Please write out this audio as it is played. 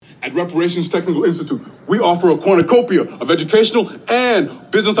At Reparations Technical Institute, we offer a cornucopia of educational and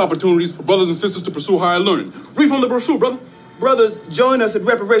business opportunities for brothers and sisters to pursue higher learning. Read from the brochure, brother. Brothers, join us at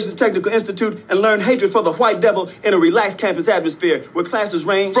Reparations Technical Institute and learn hatred for the white devil in a relaxed campus atmosphere where classes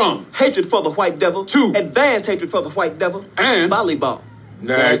range from hatred for the white devil to advanced hatred for the white devil and volleyball.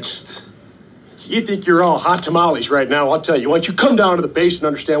 Next. So you think you're all hot tamales right now? I'll tell you, why don't you come down to the base and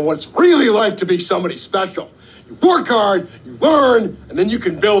understand what it's really like to be somebody special. You work hard, you learn, and then you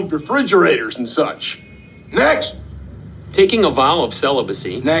can build refrigerators and such. Next. Taking a vow of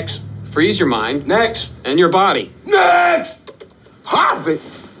celibacy. Next. Frees your mind. Next. And your body. Next. Harvard?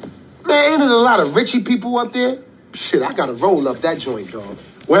 Man, ain't it a lot of Richie people up there? Shit, I gotta roll up that joint, dog.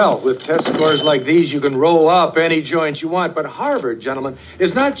 Well, with test scores like these, you can roll up any joint you want. But Harvard, gentlemen,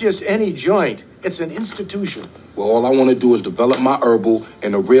 is not just any joint. It's an institution. Well, all I want to do is develop my herbal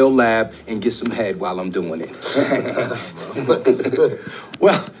in a real lab and get some head while I'm doing it.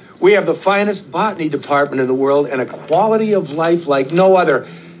 Well, we have the finest botany department in the world and a quality of life like no other.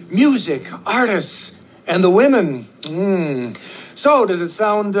 Music, artists, and the women. So, does it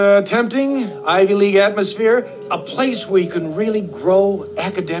sound tempting? Ivy League atmosphere? A place where you can really grow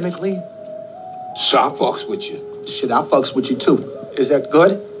academically? So I fucks with you. Shit, I fucks with you too. Is that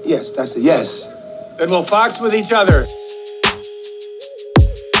good? Yes, that's a yes. Then we'll fox with each other.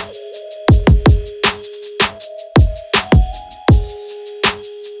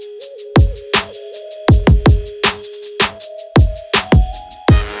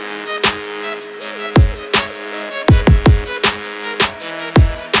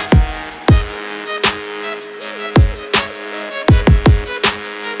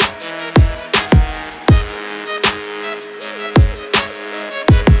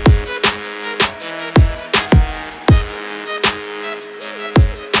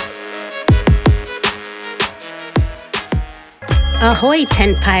 Ahoy,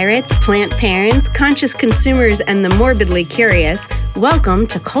 tent pirates, plant parents, conscious consumers, and the morbidly curious. Welcome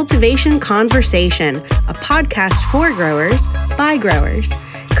to Cultivation Conversation, a podcast for growers by growers.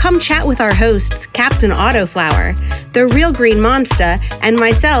 Come chat with our hosts, Captain Autoflower, the Real Green Monster, and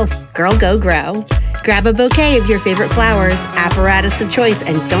myself, Girl Go Grow. Grab a bouquet of your favorite flowers, apparatus of choice,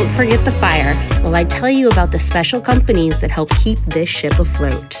 and don't forget the fire while I tell you about the special companies that help keep this ship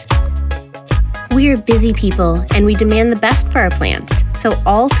afloat. We are busy people, and we demand the best for our plants, so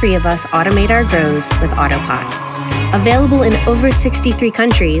all three of us automate our grows with Autopots. Available in over 63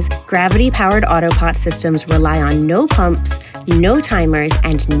 countries, gravity-powered Autopot systems rely on no pumps, no timers,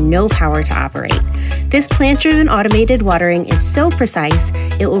 and no power to operate. This plant-driven automated watering is so precise,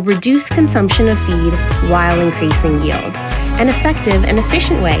 it will reduce consumption of feed while increasing yield. An effective and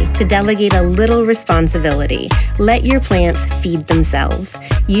efficient way to delegate a little responsibility. Let your plants feed themselves.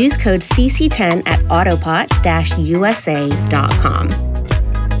 Use code CC10 at autopot-usa.com.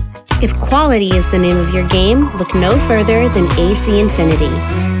 If quality is the name of your game, look no further than AC Infinity.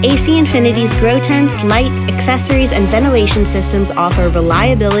 AC Infinity's grow tents, lights, accessories, and ventilation systems offer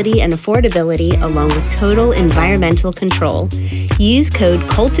reliability and affordability along with total environmental control. Use code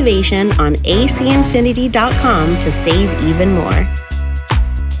CULTIVATION on acinfinity.com to save even more.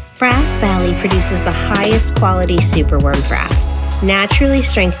 Frass Valley produces the highest quality superworm frass. Naturally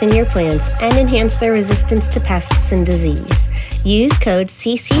strengthen your plants and enhance their resistance to pests and disease. Use code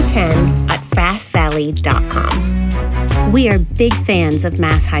CC10 at frassvalley.com. We are big fans of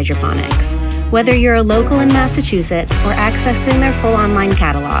Mass Hydroponics. Whether you're a local in Massachusetts or accessing their full online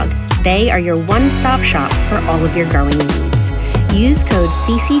catalog, they are your one-stop shop for all of your growing needs. Use code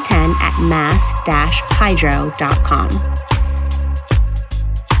CC10 at mass-hydro.com.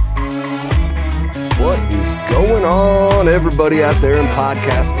 What is going on, everybody out there in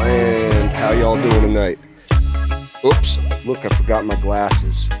podcast land? How y'all doing tonight? Oops, look, I forgot my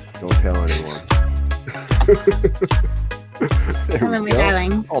glasses. Don't tell anyone. Hello, my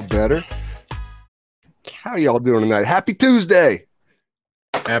darlings. All better. How y'all doing tonight? Happy Tuesday.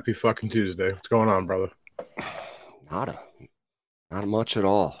 Happy fucking Tuesday. What's going on, brother? Not much at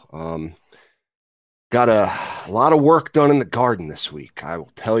all. Got a lot of work done in the garden this week. I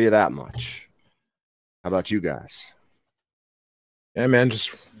will tell you that much. How about you guys? Yeah, man, just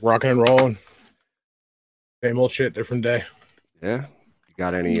rocking and rolling. Same old shit, different day. Yeah? You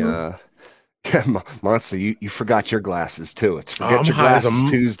got any, yeah, Monster, you forgot your glasses, too. It's Forget Your Glasses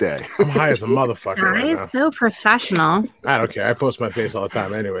Tuesday. I'm high as a motherfucker right now. So professional. I don't care. I post my face all the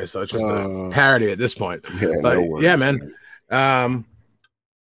time anyway, so it's just a parody at this point. Yeah, but, no worries. Yeah, man.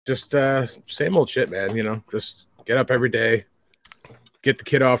 Just same old shit, man. You know, just get up every day, get the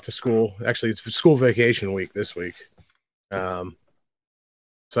kid off to school. Actually, it's school vacation week this week. So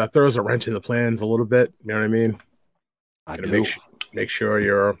that throws a wrench in the plans a little bit. You know what I mean? I do. make sure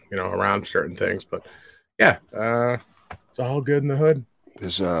you're, around certain things. But yeah, it's all good in the hood.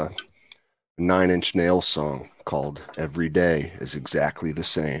 There's a 9 Inch Nails song called "Every Day Is Exactly the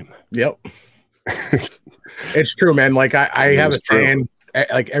Same." Yep. It's true, man. Like I have a saying,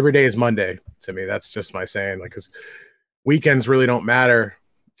 like every day is Monday to me. That's just my saying. Like, because weekends really don't matter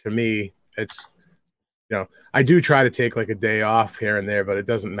to me. It's, I do try to take like a day off here and there, but it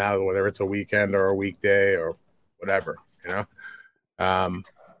doesn't matter whether it's a weekend or a weekday or whatever,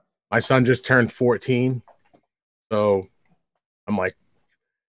 My son just turned 14. So I'm like,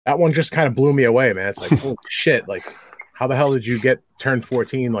 that one just kind of blew me away, man. It's like, holy shit. Like, how the hell did you turn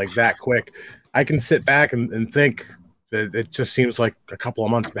 14 like that quick? I can sit back and think that it just seems like a couple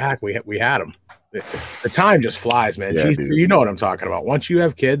of months back we had him. The time just flies, man. Yeah, you know what I'm talking about. Once you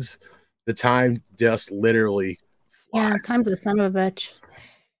have kids, the time just literally flies. Yeah, time's the son of a bitch.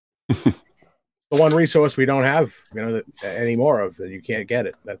 The one resource we don't have, any more of, that you can't get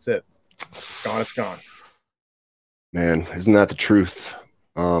it. That's it. It's gone. It's gone. Man, isn't that the truth?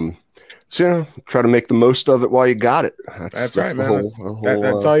 So try to make the most of it while you got it. That's right, man.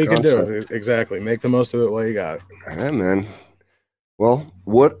 That's all you can do. Exactly. Make the most of it while you got it. Yeah, man. Well,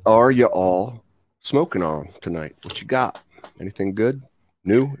 what are you all smoking on tonight? What you got? Anything good,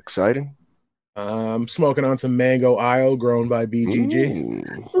 new, exciting? Smoking on some Mango Isle grown by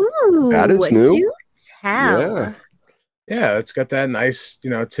BGG. Ooh, that is new. Do tell. Yeah, it's got that nice,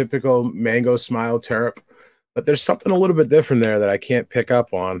 typical mango smile terp. But there's something a little bit different there that I can't pick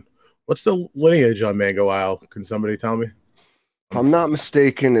up on. What's the lineage on Mango Isle? Can somebody tell me? If I'm not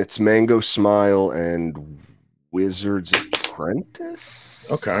mistaken, it's Mango Smile and Wizard's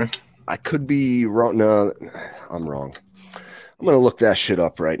Apprentice. Okay. I could be wrong. No, I'm wrong. I'm going to look that shit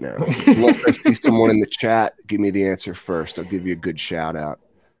up right now. Unless I see someone in the chat, give me the answer first. I'll give you a good shout out.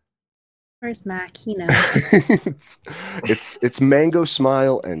 Where's Mac? He knows. it's Mango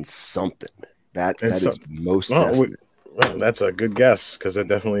Smile and something. That is most definite. Well, that's a good guess, because it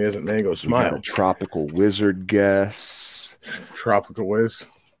definitely isn't Mango Smile. A Tropical Wizard guess. Tropical Wiz.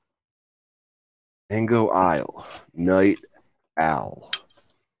 Mango Isle. Night Owl.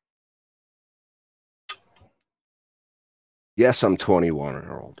 Yes, I'm 21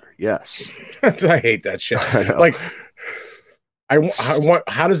 or older. Yes. I hate that shit. Like, I want.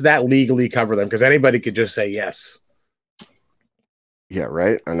 How does that legally cover them? Because anybody could just say yes. Yeah,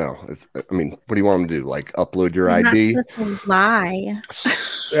 right. I know. What do you want them to do? Like, upload your ID? Not supposed to lie.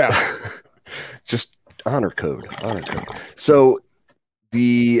 Yeah. Just honor code. So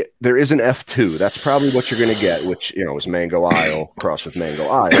there is an F2. That's probably what you're going to get, which is Mango Isle crossed with Mango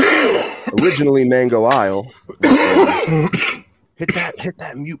Isle. Originally, Mango Isle hit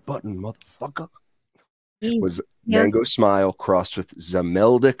that mute button, motherfucker. Was Mango Smile crossed with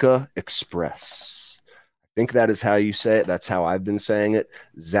Zameldica Express. I think that is how you say it. That's how I've been saying it.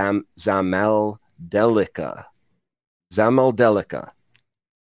 Zameldelica.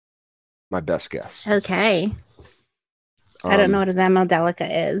 My best guess. Okay. I don't know what a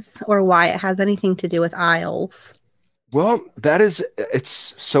Zameldelica is or why it has anything to do with Isles. Well,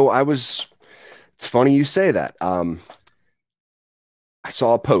 it's funny you say that. I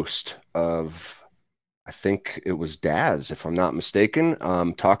saw a post of, I think it was Daz, if I'm not mistaken,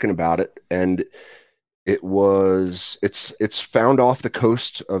 talking about it, and it's found off the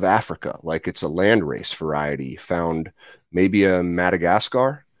coast of Africa. Like, it's a landrace variety found maybe in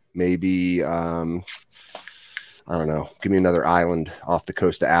Madagascar, maybe I don't know, give me another island off the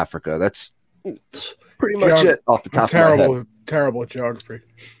coast of Africa. That's pretty much it off the top of my head. Terrible geography.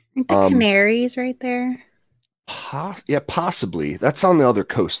 Aren't the Canaries right there? Yeah, possibly. That's on the other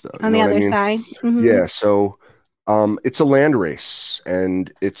coast, though. On the other side. Mm-hmm. Yeah, so it's a land race,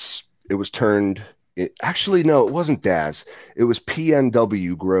 and it was turned. Actually, no, it wasn't Daz. It was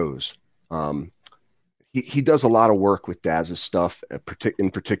PNW Grows. He does a lot of work with Daz's stuff,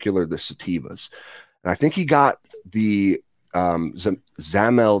 in particular the sativas. And I think he got the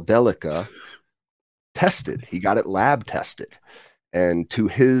Zameldelica tested. He got it lab tested. And to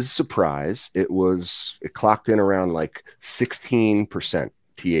his surprise, it clocked in around like 16%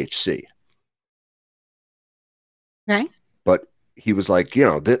 THC. Okay. But he was like,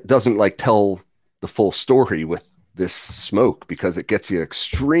 that doesn't like tell the full story with this smoke, because it gets you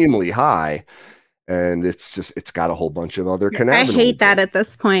extremely high, and it's got a whole bunch of other cannabinoids. I hate that at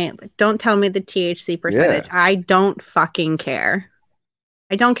this point. Don't tell me the THC percentage. Yeah. I don't fucking care.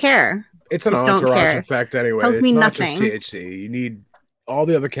 I don't care. It's an entourage effect anyway. Tells me nothing. Not just THC. You need all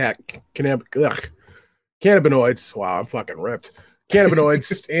the other cannabinoids. Wow, I'm fucking ripped.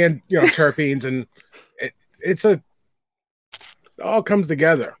 Cannabinoids and terpenes, and it all comes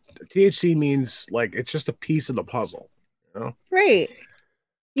together. THC means like it's just a piece of the puzzle. Right.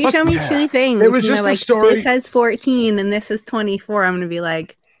 You Plus, show me two things. it was and just you're a like, story- this has 14 and this is 24. I'm going to be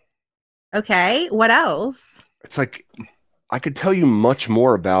like, okay, what else? It's like I could tell you much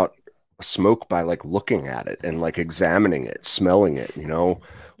more about a smoke by like looking at it and like examining it, smelling it, you know.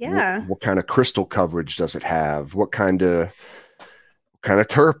 Yeah. What kind of crystal coverage does it have? What kind of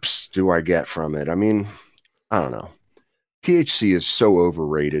terps do I get from it? I mean, I don't know. THC is so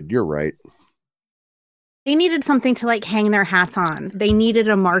overrated. You're right. They needed something to like hang their hats on. They needed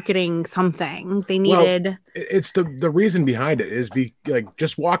a marketing something. They needed. It's the reason behind it is like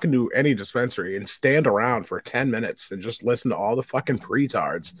just walk into any dispensary and stand around for 10 minutes and just listen to all the fucking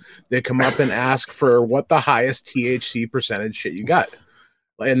pretards. They come up and ask for what the highest THC percentage shit you got.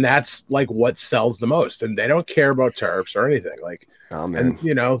 And that's like what sells the most. And they don't care about terps or anything. Like, oh, man. And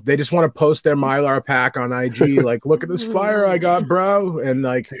you know, they just want to post their Mylar pack on IG, like, look at this fire I got, bro. And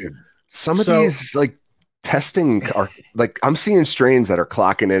like, dude, some of these like testing are like, I'm seeing strains that are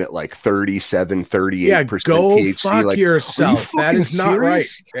clocking in at like 37, 38% go THC. fuck like, yourself. That is not right.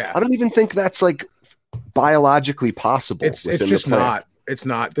 Yeah. I don't even think that's like biologically possible. It's just not. It's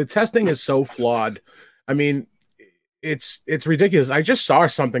not. The testing is so flawed. I mean, it's ridiculous. I just saw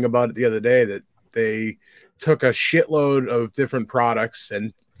something about it the other day that they took a shitload of different products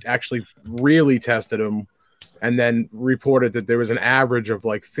and actually really tested them and then reported that there was an average of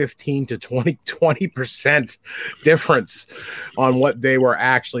like 15 to 20% difference on what they were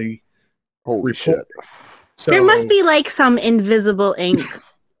actually shit. So There must be like some invisible ink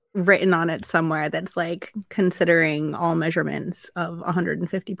written on it somewhere that's like considering all measurements of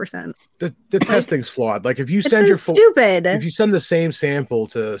 150%. The testing's flawed. Like if you It's send so your stupid. if you send the same sample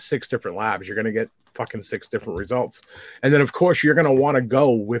to 6 different labs, you're gonna get fucking 6 different results. And then of course you're gonna want to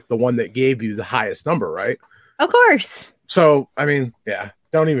go with the one that gave you the highest number, right? Of course. So I mean, yeah,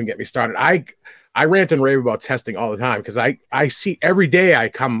 don't even get me started. I rant and rave about testing all the time because I see every day I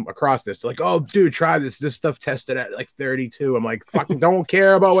come across this. Like, oh, dude, try this. This stuff tested at like 32. I'm like, fucking don't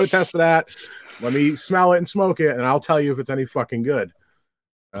care about what it tested at. Let me smell it and smoke it, and I'll tell you if it's any fucking good.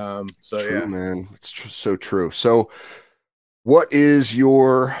 So true, yeah, man, it's so true. So, what is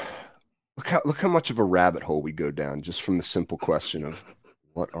your look how much of a rabbit hole we go down just from the simple question of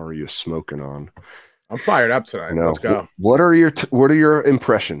what are you smoking on? I'm fired up tonight. Let's go. What are your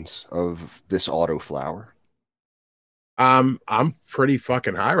impressions of this autoflower? I'm pretty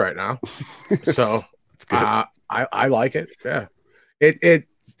fucking high right now, so I like it. Yeah, it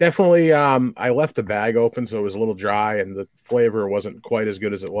definitely. I left the bag open, so it was a little dry, and the flavor wasn't quite as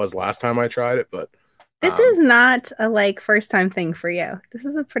good as it was last time I tried it. But This is not a like first time thing for you. This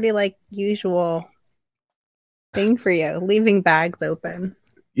is a pretty like usual thing for you, leaving bags open.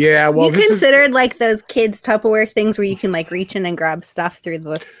 Yeah, well, you considered like those kids Tupperware things where you can like reach in and grab stuff through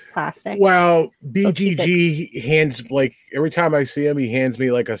the plastic. Well, BGG hands like every time I see him, he hands me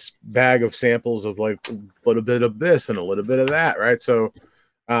like a bag of samples of like a little bit of this and a little bit of that, right? So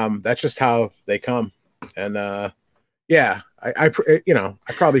that's just how they come. And yeah, I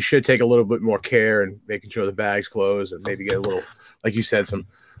probably should take a little bit more care and making sure the bag's closed and maybe get a little, like you said, some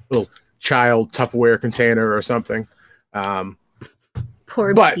little child Tupperware container or something.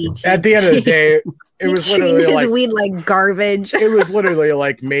 Poor but BGG. at the end of the day, it was literally like weed like garbage. It was literally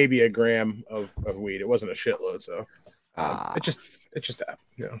like maybe a gram of weed. It wasn't a shitload, so it just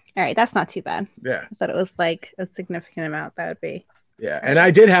you know. All right, that's not too bad. Yeah, I thought it was like a significant amount. That would be. Yeah, and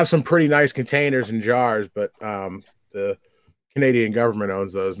I did have some pretty nice containers and jars, but the Canadian government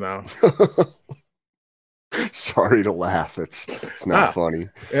owns those now. Sorry to laugh. It's not funny.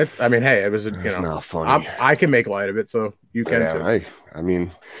 I mean, hey, it was it's not funny. I can make light of it, so you can too. I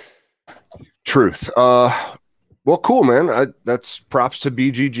mean, truth. Well, cool, man. That's props to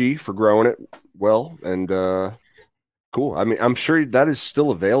BGG for growing it well, and cool. I mean, I'm sure that is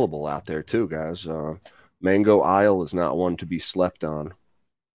still available out there too, guys. Mango Isle is not one to be slept on.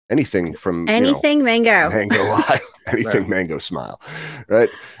 Anything from mango, Mango Isle, anything Mango Smile, right?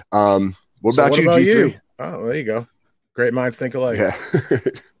 What about you, G3? Oh, there you go. Great minds think alike. Yeah.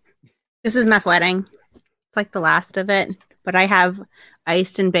 This is Meth Wedding. It's like the last of it, but I have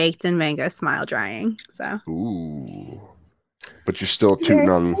iced and baked and Mango Smile drying. So. Ooh. But you're still tooting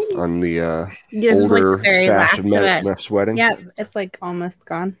on the this older is like the very stash last of of Meth's Wedding. Yeah, it's like almost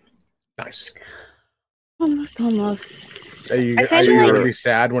gone. Nice. Almost. Are you really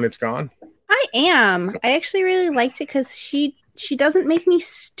sad when it's gone? I am. I actually really liked it because she doesn't make me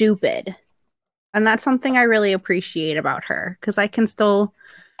stupid. And that's something I really appreciate about her because I can still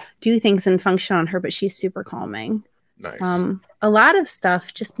do things and function on her, but she's super calming. Nice. A lot of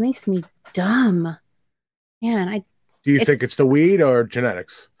stuff just makes me dumb. Yeah, and Do you think it's the weed or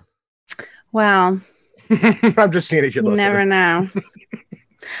genetics? Well, I'm just seeing it. You never know.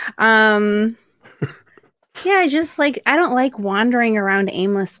 Yeah, I just like, I don't like wandering around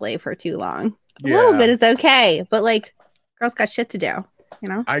aimlessly for too long. A little bit is okay, but like, girls got shit to do, you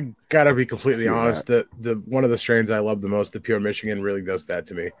know? I gotta be completely honest. The one of the strains I love the most, the Pure Michigan, really does that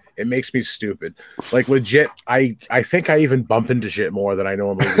to me. It makes me stupid. Like legit, I think I even bump into shit more than I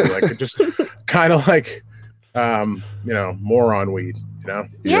normally do. Like it just kind of like moron weed, you know?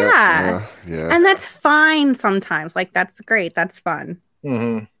 Yeah. And that's fine sometimes. Like that's great. That's fun.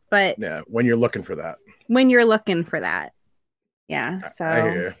 Mm-hmm. But yeah, when you're looking for that. Yeah. So I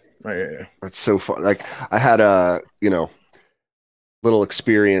hear you. That's so fun. Like I had a, little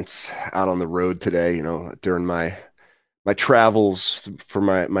experience out on the road today, during my travels for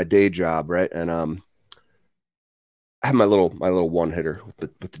my day job, right? And I had my little one hitter with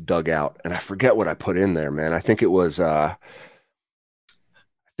the dugout, and I forget what I put in there, man. I think it was one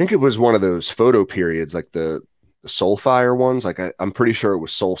of those photo periods, like the Soulfire ones. Like I'm pretty sure it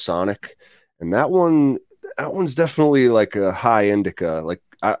was Soul Sonic, and that one's definitely like a high indica. Like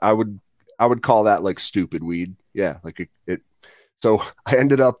I would call that like stupid weed. Yeah, like it. So I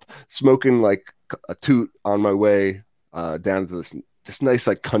ended up smoking like a toot on my way down to this nice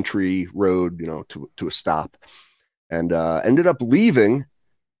like country road, to a stop, and ended up leaving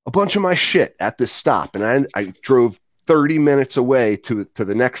a bunch of my shit at this stop, and I drove 30 minutes away to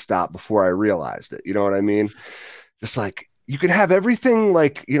the next stop before I realized it. You know what I mean? Just like you can have everything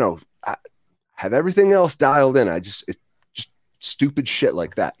like have everything else dialed in. It's just stupid shit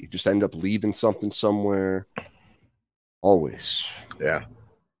like that. You just end up leaving something somewhere. Always. Yeah.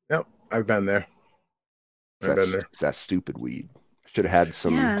 Yep. I've been there. That stupid weed. Should have had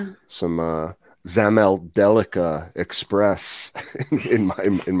some Zamel Delica Express in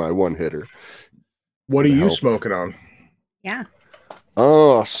my one hitter. What are you smoking on? Yeah.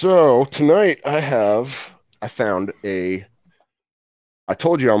 Oh, so tonight I found I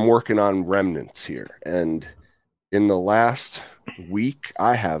told you I'm working on remnants here, and in the last week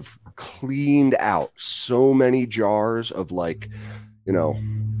I have cleaned out so many jars of 2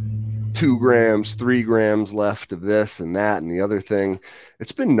 grams, 3 grams left of this and that and the other thing.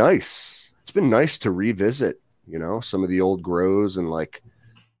 It's been nice. It's been nice to revisit, some of the old grows and like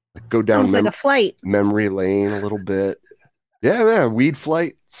go down like a flight memory lane a little bit. Yeah, weed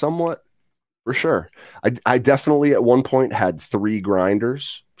flight somewhat for sure. I definitely at one point had 3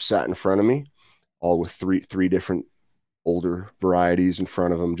 grinders sat in front of me, all with three different older varieties in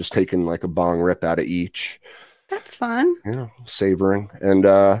front of them, just taking like a bong rip out of each. That's fun. Savoring. And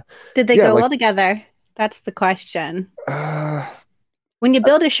did they go well together? That's the question. When you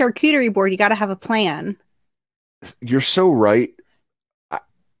build a charcuterie board, you got to have a plan. You're so right.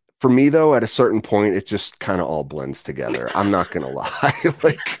 For me though, at a certain point, it just kind of all blends together. I'm not gonna lie.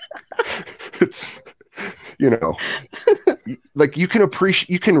 Like it's like you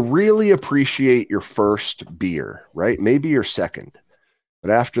can really appreciate your first beer, right? Maybe your second, but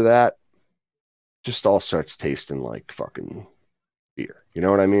after that, just all starts tasting like fucking beer. You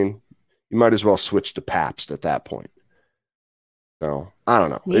know what I mean? You might as well switch to Pabst at that point. So I don't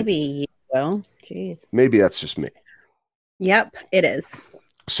know. Maybe jeez. Maybe that's just me. Yep, it is.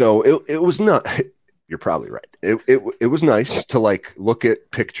 So it was not. You're probably right. It was nice to like look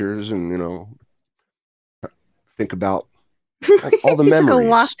at pictures and think about all the memories. Took a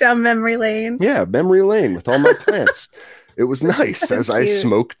walk down memory lane. Yeah, memory lane with all my plants. It was nice as I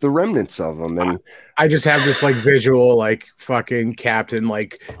smoked the remnants of them, and I just have this like visual, like fucking captain,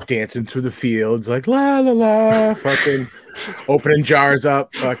 like dancing through the fields, like la la la, fucking opening jars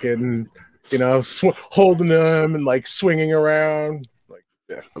up, fucking holding them and like swinging around. Like,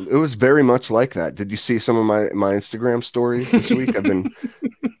 yeah. It was very much like that. Did you see some of my Instagram stories this week? I've been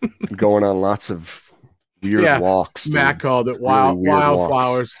going on lots of weird walks. Matt called it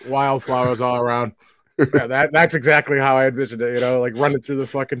wildflowers all around. Yeah, that's exactly how I envisioned it, like running through the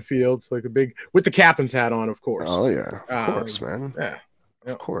fucking fields, like a big with the captain's hat on, of course. Oh yeah, of course, man. Yeah,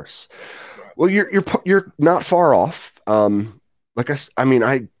 of course. Well, you're not far off. Like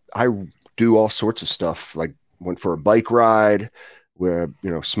I do all sorts of stuff. Like went for a bike ride, where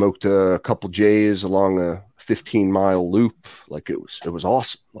smoked a couple J's along a 15-mile loop. Like it was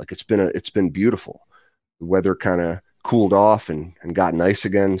awesome. Like it's been beautiful. The weather kind of cooled off and got nice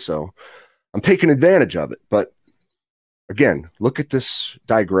again, so I'm taking advantage of it. But again, look at this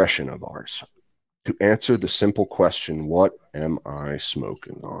digression of ours to answer the simple question, what am I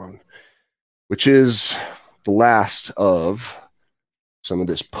smoking on? Which is the last of some of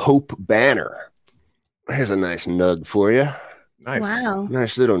this Pope Banner. Here's a nice nug for you. Nice. Wow.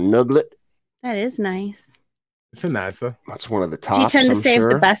 Nice little nuglet. That is nice. It's a nice though. That's one of the tops. Do you tend to save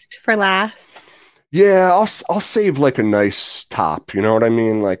the best for last? Yeah, I'll save like a nice top. You know what I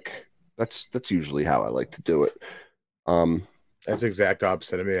mean? Like that's usually how I like to do it. That's the exact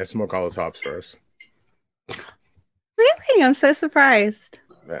opposite of me. I smoke all the tops first. Really? I'm so surprised.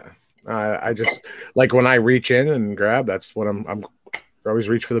 Yeah. I just like when I reach in and grab, that's what I'm always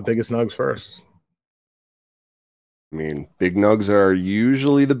reach for the biggest nugs first. I mean, big nugs are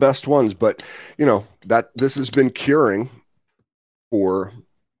usually the best ones, but you know, that this has been curing for,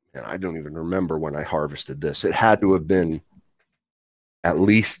 and I don't even remember when I harvested this. It had to have been at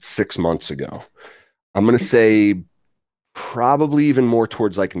least 6 months ago. I'm going to say probably even more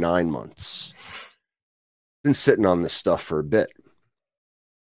towards like 9 months. Been sitting on this stuff for a bit.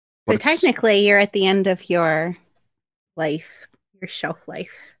 So technically, you're at the end of your life, your shelf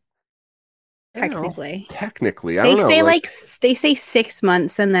life. Technically, I they don't say know, they say 6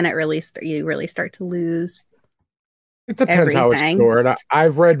 months, and then you really start to lose. It depends how it's stored.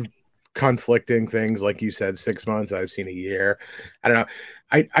 I've read conflicting things, like you said, 6 months. I've seen a year. I don't know.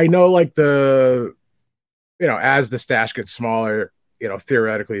 I know, like as the stash gets smaller,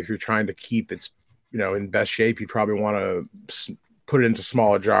 theoretically, if you're trying to keep its, in best shape, you probably want to put it into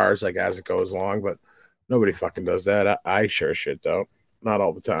smaller jars, like as it goes along. But nobody fucking does that. I sure shit don't. Not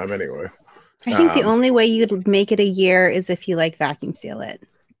all the time, anyway. I think the only way you'd make it a year is if you like vacuum seal it.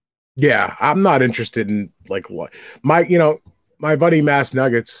 Yeah, I'm not interested in like my buddy Mass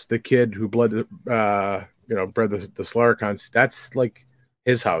Nuggets, the kid who bred the Slurricons. That's like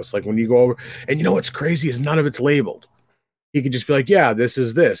his house. Like when you go over, and what's crazy is none of it's labeled. He could just be like, yeah, this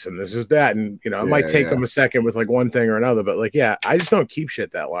is this and this is that, and it might take him a second with like one thing or another, but like, yeah, I just don't keep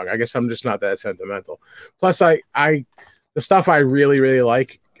shit that long. I guess I'm just not that sentimental. Plus, the stuff I really, really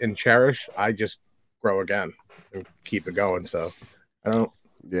like and cherish, I just grow again and keep it going. So I don't.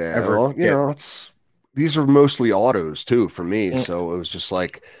 Yeah, these are mostly autos too for me. Yeah. So it was just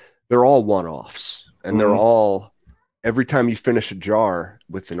like they're all one-offs, and they're all, every time you finish a jar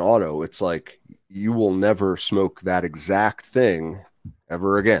with an auto, it's like you will never smoke that exact thing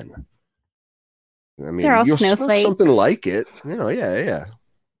ever again. I mean, they're all you'll smoke snowflakes. something like it, yeah.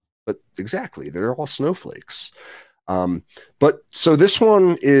 But exactly, they're all snowflakes. But so this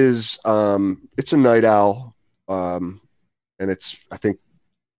one is it's a Night Owl, and it's, I think,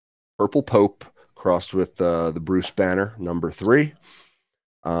 Purple Pope crossed with the Bruce Banner number 3.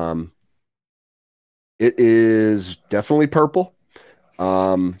 It is definitely purple.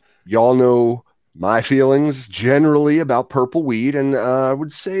 Y'all know my feelings generally about purple weed, and I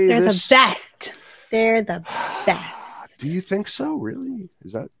would say they're the best. They're the best. Do you think so? Really?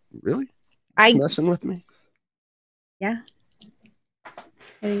 Is that really? Messing with me? Yeah. I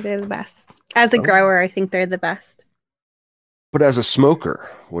think they're the best. As a grower, I think they're the best. But as a smoker,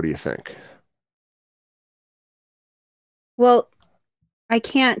 what do you think? Well, I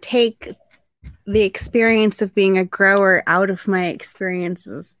can't take the experience of being a grower out of my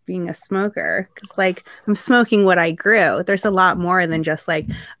experiences being a smoker, because like I'm smoking what I grew. There's a lot more than just like,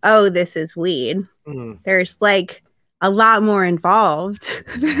 oh, this is weed. There's like a lot more involved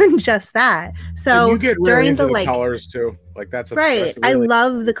than just that. So and you get really during into the colors too, like that's right. I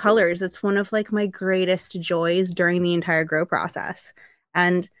love the colors. It's one of like my greatest joys during the entire grow process.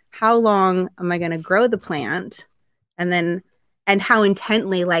 And how long am I going to grow the plant, and how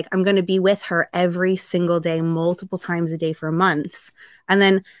intently, like I'm going to be with her every single day, multiple times a day for months. And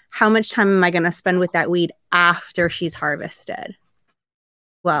then how much time am I going to spend with that weed after she's harvested?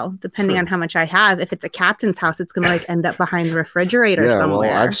 Well, depending on how much I have, if it's a captain's house, it's going to like end up behind the refrigerator somewhere.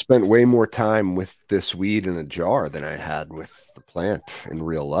 Well, I've spent way more time with this weed in a jar than I had with the plant in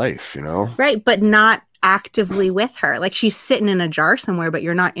real life, Right, but not actively with her. Like she's sitting in a jar somewhere, but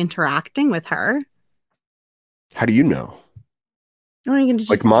you're not interacting with her. How do you know? You can just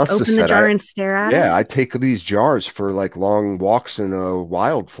like open the jar and stare at it? Yeah, I take these jars for like long walks in a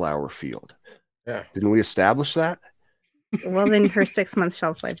wildflower field. Yeah. Didn't we establish that? Well, then her 6 month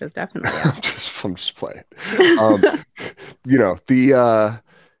shelf life is definitely out. I'm just playing.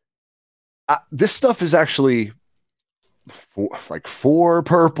 This stuff is actually for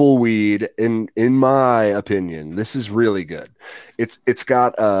purple weed, in my opinion. This is really good. It's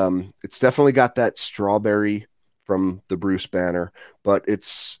definitely got that strawberry from the Bruce Banner, but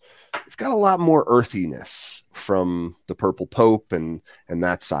it's got a lot more earthiness from the Purple Pope and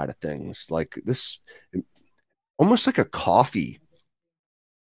that side of things. Like this, almost like a coffee.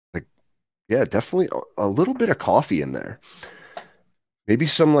 Like, yeah, definitely a little bit of coffee in there. Maybe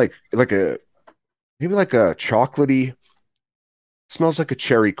some like a chocolatey. Smells like a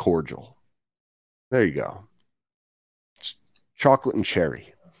cherry cordial. There you go. Just chocolate and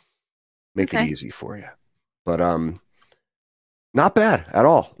cherry. Make it easy for you. But Not bad at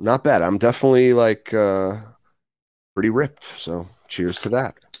all. Not bad. I'm definitely like pretty ripped. So cheers to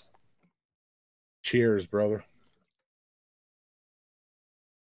that. Cheers, brother.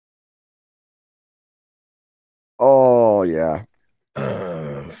 Oh yeah.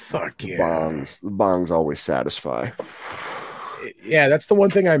 Fuck yeah. The bongs always satisfy. Yeah, that's the one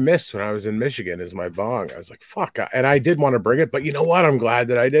thing I missed when I was in Michigan is my bong. I was like, fuck. And I did want to bring it, but you know what? I'm glad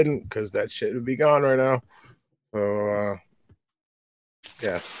that I didn't because that shit would be gone right now. So,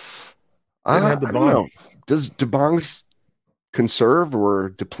 yeah. I don't know. Do bongs conserve or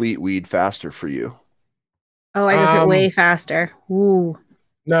deplete weed faster for you? Oh, I go way faster. Ooh.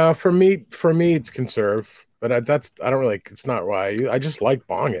 No, for me, it's conserve. But I don't really. It's not why I just like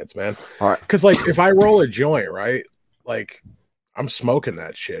bong hits, man. All right. Because like if I roll a joint, right, like I'm smoking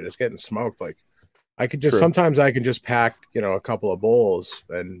that shit. It's getting smoked. Like I could just sometimes I can just pack, a couple of bowls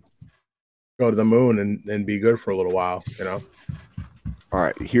and go to the moon and be good for a little while, All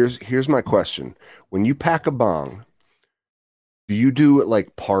right. Here's my question. When you pack a bong, do you do it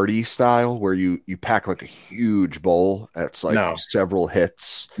like party style where you pack like a huge bowl that's like several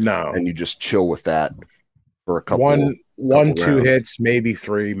hits? No. And you just chill with that for a couple one, 2 hits, maybe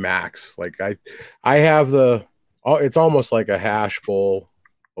 3 max. Like I have it's almost like a hash bowl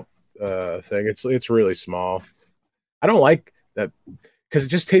thing. It's really small. I don't like that because it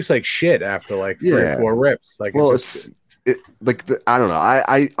just tastes like shit after like 3 or 4 rips. Like, well, I don't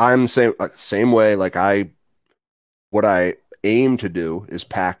know. I'm same way. Like what I aim to do is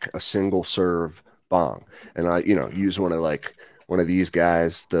pack a single serve bong, and I use one of these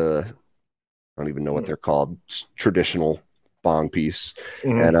guys. I don't even know what they're called. Traditional bong piece,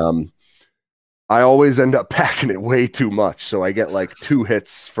 and I always end up packing it way too much. So I get like 2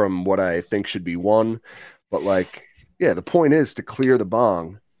 hits from what I think should be 1. But like, yeah, the point is to clear the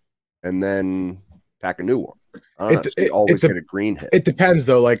bong and then pack a new one. You always get a green hit. It depends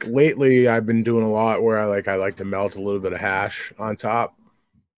though. Like lately I've been doing a lot where I like to melt a little bit of hash on top.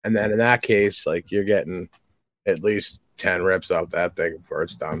 And then in that case, like you're getting at least 10 rips out that thing before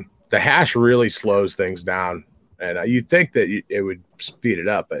it's done. The hash really slows things down. And you'd think that it would speed it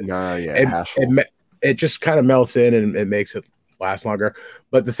up, but it just kind of melts in and it makes it last longer.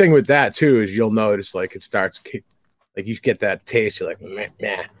 But the thing with that too is you'll notice like it starts like you get that taste. You're like,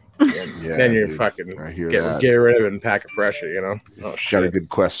 meh. Then you're fucking get rid of it and pack it fresher. Oh shit! Got a good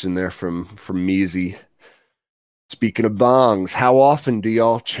question there from Measy. Speaking of bongs, how often do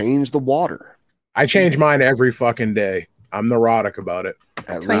y'all change the water? I change mine every fucking day. I'm neurotic about it.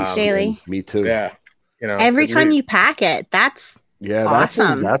 Twice daily. Me too. Yeah. Every time you pack it, that's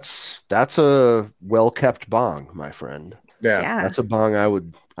awesome. That's a well-kept bong, my friend. Yeah. That's a bong I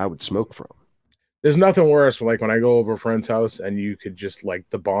would smoke from. There's nothing worse when I go over a friend's house and you could just like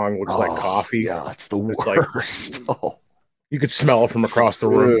the bong looks like coffee. Yeah, it's the worst. Like, you could smell it from across the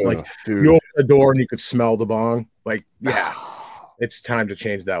room. Like you open the door and you could smell the bong. Like, yeah, it's time to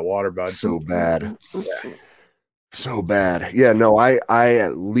change that water, bud. So bad. Yeah. So bad. Yeah, no, I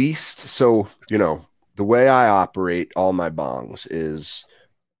at least the way I operate all my bongs is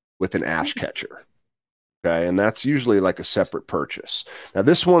with an ash catcher. Okay. And that's usually like a separate purchase. Now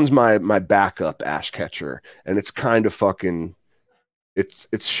this one's my backup ash catcher, and it's kind of fucking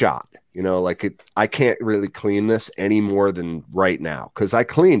it's shot, I can't really clean this any more than right now. Cause I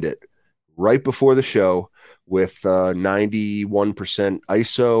cleaned it right before the show with 91%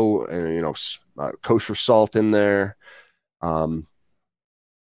 ISO and, kosher salt in there.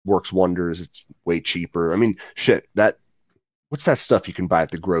 Works wonders. It's way cheaper. I mean, shit, what's that stuff you can buy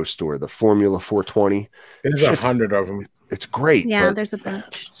at the grocery store? The Formula 420. There's 100 of them. It's great. Yeah, there's a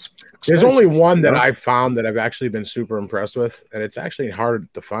bunch. There's only one that I've found that I've actually been super impressed with, and it's actually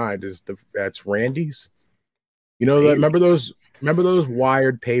hard to find. That's Randy's. Remember those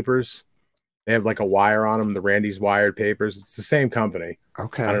wired papers? They have like a wire on them. The Randy's wired papers. It's the same company.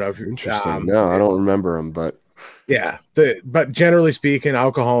 Okay. I don't know if interesting. No, I don't remember them, but yeah. But generally speaking,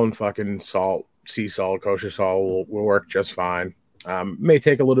 alcohol and fucking salt, sea salt, kosher salt will work just fine. May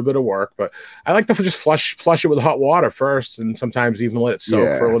take a little bit of work, but I like to just flush it with hot water first, and sometimes even let it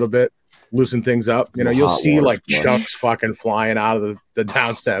soak for a little bit, loosen things up. You'll see like chunks fucking flying out of the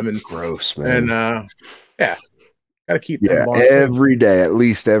downstem, and gross, man. And gotta keep every day, at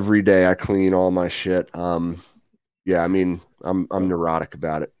least every day, I clean all my shit. I mean, I'm neurotic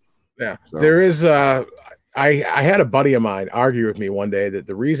about it. Yeah, so. There is I had a buddy of mine argue with me one day that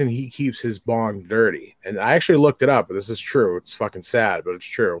the reason he keeps his bong dirty, and I actually looked it up, but this is true. It's fucking sad, but it's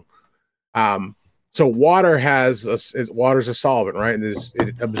true. So water's a solvent, right? And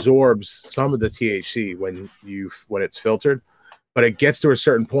it absorbs some of the THC when it's filtered, but it gets to a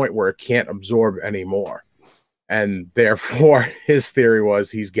certain point where it can't absorb anymore. and therefore his theory was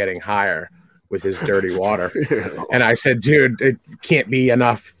he's getting higher with his dirty water. And I said, dude, it can't be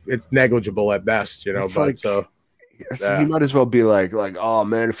enough. It's negligible at best, you know. It's but like- so So you might as well be like, oh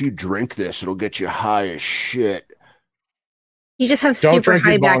man, if you drink this, it'll get you high as shit. You just have Don't super drink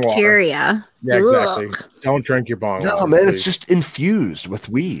your high bong water. bacteria. yeah, exactly. Ugh. Don't drink your bong. No, water, man, please. it's just infused with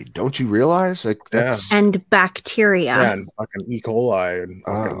weed. Don't you realize? Like that's And bacteria. yeah, and fucking E. coli and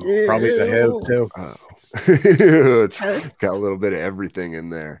fucking Oh. probably the HIV too. it's got a little bit of everything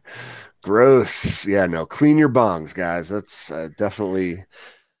in there. Gross. Yeah, no, clean your bongs, guys. That's definitely,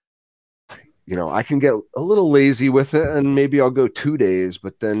 you know, I can get a little lazy with it and maybe I'll go 2 days,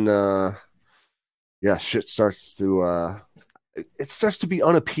 but then, yeah, shit starts to, it starts to be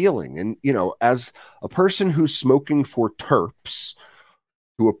unappealing. And, you know, as a person who's smoking for terps,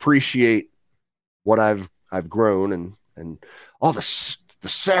 who appreciate what I've grown and all the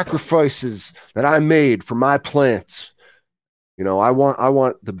sacrifices that I made for my plants, you know, I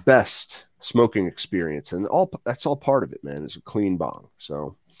want the best smoking experience, and that's all part of it, man. Is a clean bong.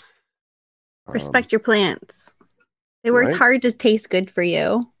 So Respect your plants. They worked right? hard to taste good for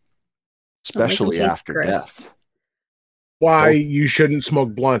you. especially taste after gross. death. Why you shouldn't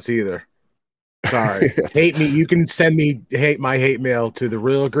smoke blunts either. Sorry. Hate me. You can send me my hate mail to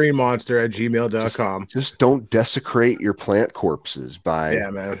therealgreenmonster@gmail.com. Just don't desecrate your plant corpses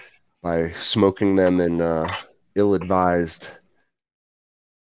by smoking them in ill-advised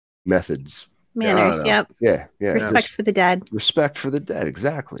methods. Manners, yep. Yeah. Respect for the dead. Respect for the dead,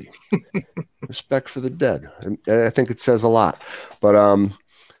 exactly. Respect for the dead. I think it says a lot. But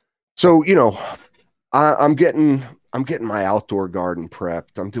so you know, I'm getting my outdoor garden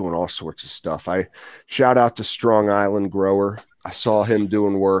prepped. I'm doing all sorts of stuff. I shout out to Strong Island Grower. I saw him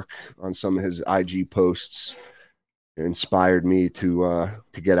doing work on some of his IG posts. It inspired me to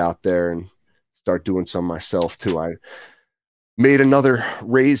get out there and start doing some myself too. I made another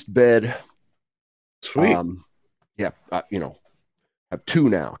raised bed. Sweet. You know, I have two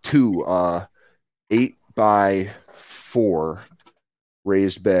now. 8x4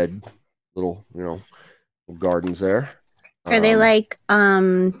 raised bed, little, you know, gardens there. Are they like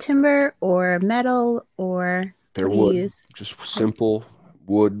timber or metal or they're what do you wood, use? just simple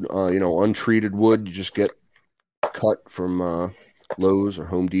wood, you know, untreated wood. You just get cut from Lowe's or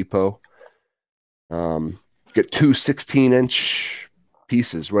Home Depot. Get two 16-inch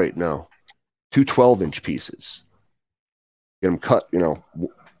pieces. Wait, no, two 12-inch pieces. Get them cut, you know,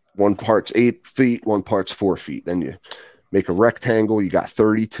 one part's 8 feet, one part's 4 feet. Then you make a rectangle. You got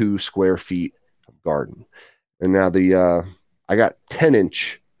 32 square feet of garden. And now I got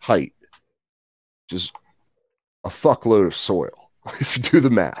 10-inch height, which is a fuckload of soil. If you do the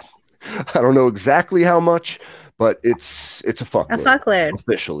math, I don't know exactly how much, but it's a fuckload. A fuckload.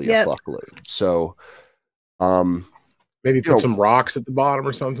 Officially Yep. a fuckload. So, maybe put some rocks at the bottom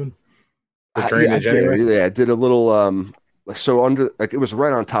or something. For yeah, drainage anyway. I did a little so under, like, it was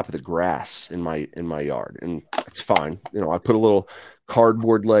right on top of the grass in my yard, and it's fine. You know, I put a little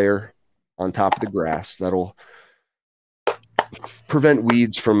cardboard layer on top of the grass that'll prevent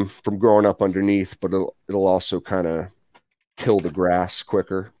weeds from growing up underneath, but it'll also kind of kill the grass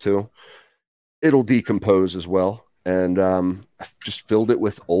quicker too. It'll decompose as well, and I just filled it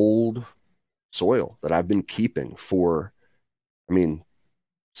with old soil that I've been keeping for, I mean,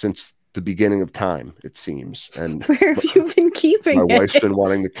 since the beginning of time, it seems. And Where have you been keeping my wife's it? been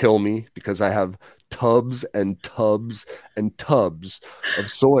wanting to kill me because I have tubs and tubs and tubs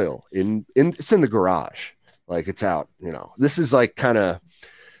of soil in it's in the garage. Like, it's out, you know. This is like kind of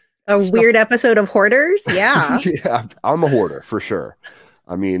A weird episode of Hoarders? Yeah. yeah, I'm a hoarder for sure.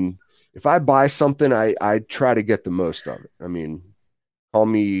 I mean, if I buy something, I try to get the most of it. I mean, call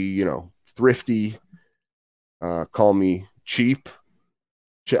me, you know, thrifty, call me cheap.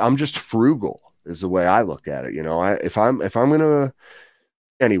 I'm just frugal is the way I look at it. You know, if I'm gonna,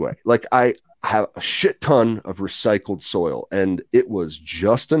 anyway, like, I have a shit ton of recycled soil, and it was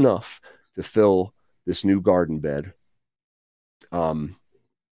just enough to fill this new garden bed. But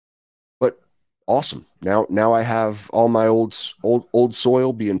awesome. Now I have all my old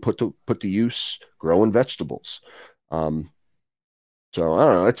soil being put to use, growing vegetables. So I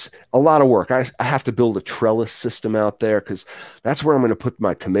don't know. It's a lot of work. I have to build a trellis system out there because that's where I'm going to put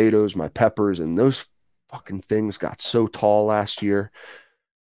my tomatoes, my peppers, and those fucking things got so tall last year.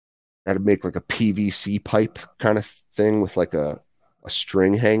 I had to make like a PVC pipe kind of thing with like a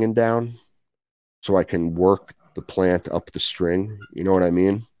string hanging down so I can work the plant up the string. You know what I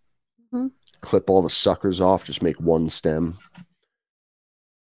mean? Mm-hmm. Clip all the suckers off, just make one stem.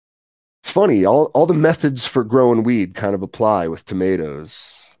 It's funny, all the methods for growing weed kind of apply with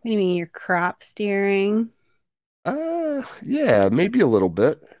tomatoes. What do you mean you're crop steering? Yeah, maybe a little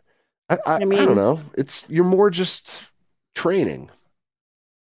bit. I don't know. You're more just training.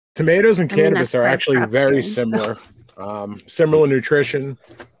 Tomatoes and I mean, cannabis that's are why actually crops very do. similar. Similar nutrition.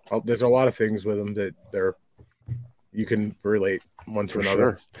 There's a lot of things with them that you can relate one to For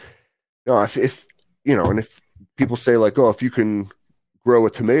another. sure. No, if you know, and if people say like, oh, if you can grow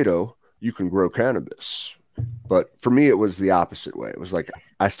a tomato, you can grow cannabis. But for me, it was the opposite way. It was like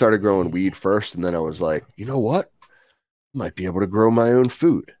I started growing weed first, and then I was like, you know what? I might be able to grow my own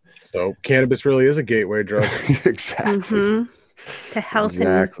food. So cannabis really is a gateway drug. Exactly. To health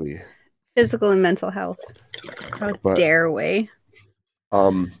Exactly. and physical and mental health. How dare we?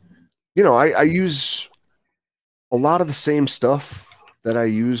 You know, I use a lot of the same stuff that I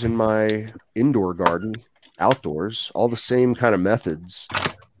use in my indoor garden, outdoors, all the same kind of methods.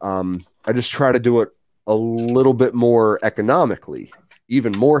 I just try to do it a little bit more economically,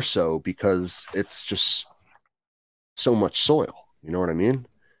 even more so because it's just so much soil. You know what I mean?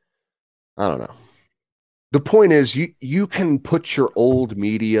 I don't know. The point is you can put your old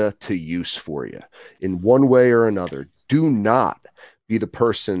media to use for you in one way or another. Do not be the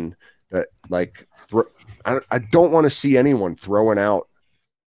person that like I don't want to see anyone throwing out,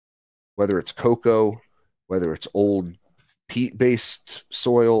 whether it's cocoa, whether it's old peat-based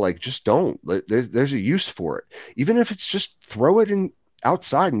soil, like just don't. There's a use for it. Even if it's just throw it in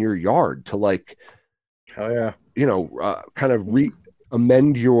outside in your yard to like, hell yeah, you know, kind of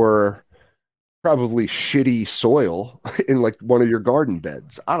amend your probably shitty soil in like one of your garden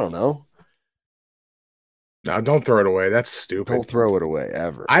beds. I don't know. No, don't throw it away. That's stupid. Don't throw it away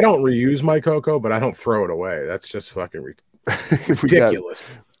ever. I don't reuse my cocoa, but I don't throw it away. That's just fucking ridiculous.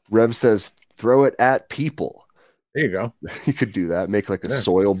 Rev says, throw it at people. There you go. You could do that. Make like a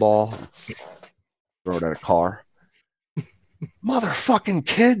soil ball. Throw it at a car. Motherfucking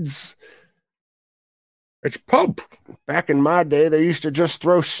kids. It's poop. Back in my day, they used to just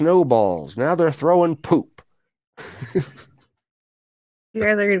throw snowballs. Now they're throwing poop. You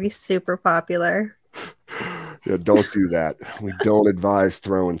guys are going to be super popular. Yeah, don't do that. We don't advise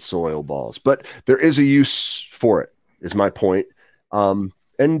throwing soil balls, but there is a use for it, is my point. And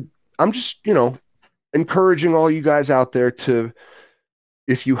I'm just, you know, encouraging all you guys out there to,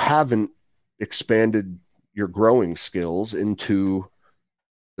 if you haven't expanded your growing skills into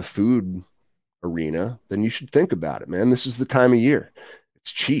the food arena, then you should think about it, man. This is the time of year.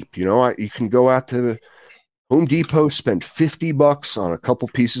 It's cheap. You know, you can go out to Home Depot, spend $50 on a couple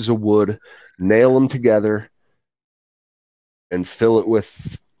pieces of wood, nail them together, and fill it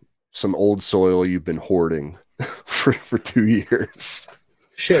with some old soil you've been hoarding for 2 years.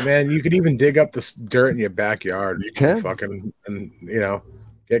 Shit, man, you could even dig up this dirt in your backyard. You can and you know,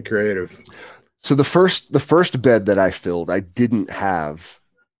 get creative. So the first bed that I filled, I didn't have,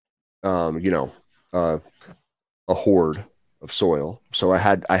 you know, a hoard of soil. So I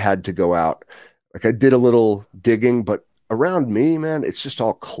had to go out. Like I did a little digging, but around me, man, it's just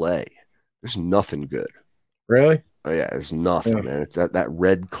all clay. There's nothing good. Really? Oh yeah, there's nothing, man. It's that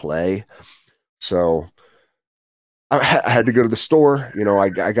red clay. So I had to go to the store. You know, I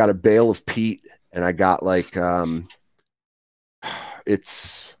got a bale of peat, and I got like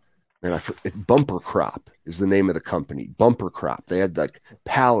Bumper Crop is the name of the company. Bumper Crop. They had like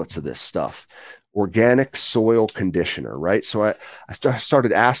pallets of this stuff. Organic soil conditioner, right? So I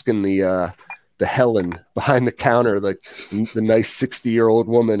started asking the Helen behind the counter, like the nice 60-year-old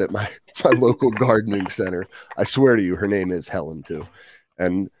woman at my local gardening center. I swear to you, her name is Helen too.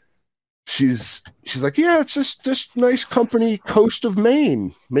 And she's like, yeah, it's just this nice company, Coast of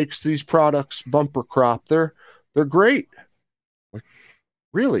Maine, makes these products, Bumper Crop. They're great. Like,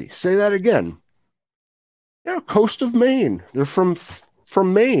 really? Say that again. Yeah, Coast of Maine. They're from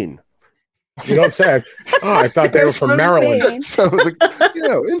Maine. You don't say. Oh, I thought they were from Maryland. So I was like, you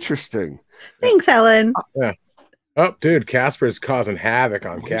know, interesting. Thanks, Helen. Yeah. Oh, dude, Casper's causing havoc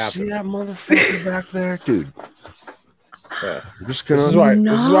on Captain. See that motherfucker back there, dude? Yeah. I'm just gonna. This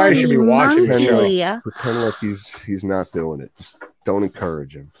is why you should be watching the show. Pretend like he's not doing it. Just don't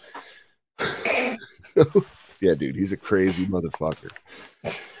encourage him. Yeah, dude, he's a crazy motherfucker.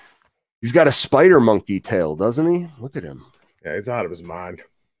 He's got a spider monkey tail, doesn't he? Look at him. Yeah, he's out of his mind.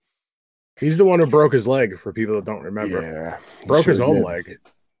 He's the one who broke his leg, for people that don't remember. Yeah. Broke his own leg.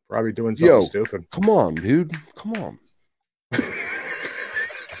 Probably doing something stupid. Come on, dude. Come on. I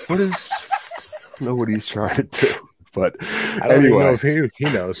don't know what he's trying to do. But I don't even know if he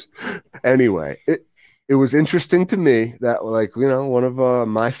knows. Anyway, it was interesting to me that, like, you know, one of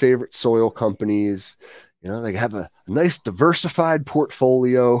my favorite soil companies, you know, they have a nice diversified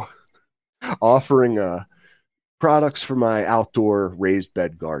portfolio offering products for my outdoor raised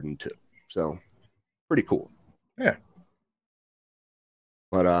bed garden too. So pretty cool. Yeah.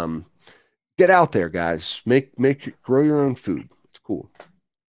 But get out there, guys. Grow your own food. It's cool.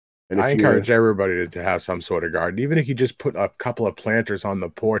 And I encourage everybody to have some sort of garden, even if you just put a couple of planters on the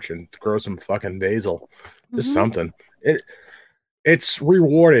porch and grow some fucking basil, just something. It's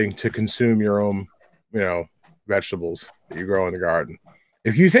rewarding to consume your own, vegetables that you grow in the garden.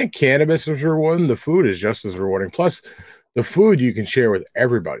 If you think cannabis is rewarding, the food is just as rewarding. Plus, the food you can share with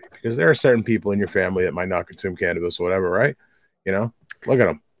everybody, because there are certain people in your family that might not consume cannabis or whatever, right? Look at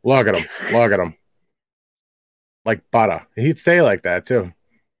them. Look at them. Look at them. Like butter. He'd stay like that too.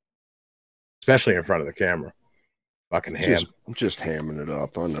 Especially in front of the camera. Fucking ham. Just hamming it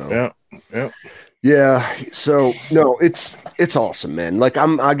up. I know. Yeah. Yeah. So no, it's awesome, man. Like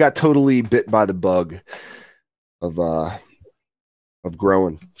I got totally bit by the bug of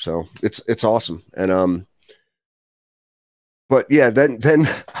growing. So it's awesome. And but yeah, then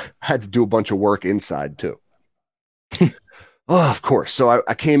I had to do a bunch of work inside too. Oh, of course. So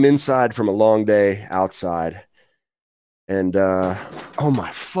I came inside from a long day outside. And oh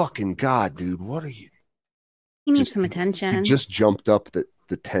my fucking God, dude, what are you? You need some attention. He just jumped up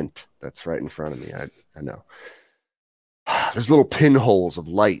the tent that's right in front of me. I know. There's little pinholes of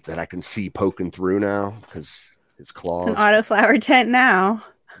light that I can see poking through now because his claws. It's an autoflower tent now.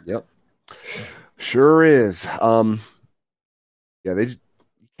 Yep. Sure is. Yeah, they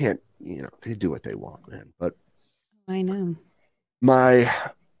can't, they do what they want, man. But I know. My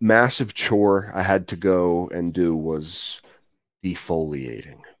massive chore I had to go and do was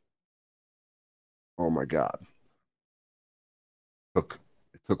defoliating. Oh my God. It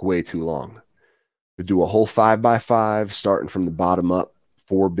took way too long to do a whole 5x5, starting from the bottom up,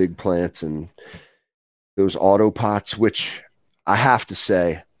 4 big plants and those auto pots, which I have to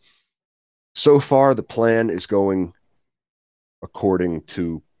say, so far the plan is going according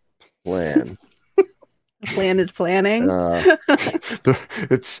to plan. The plan is planning.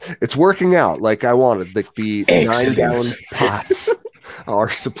 It's working out like I wanted. Like the 9-gallon pots are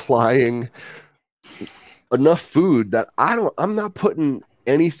supplying enough food that I'm not putting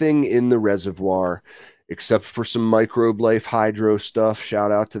anything in the reservoir except for some Microbe Life Hydro stuff.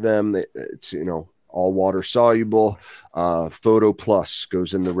 Shout out to them. It's all water soluble. Photo Plus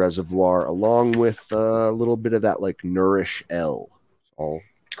goes in the reservoir along with a little bit of that like Nourish L. All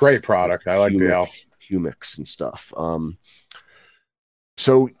great product. I like the L. Humics and stuff.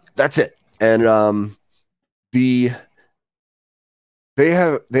 So that's it. And they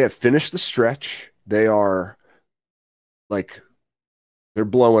have finished the stretch. They are like they're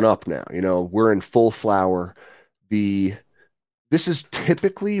blowing up now. We're in full flower. This is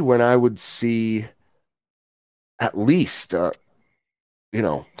typically when I would see at least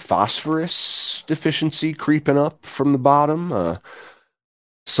phosphorus deficiency creeping up from the bottom.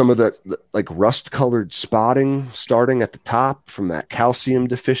 Some of the like rust colored spotting starting at the top from that calcium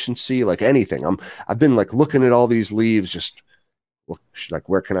deficiency, like anything. I've been like looking at all these leaves, just like,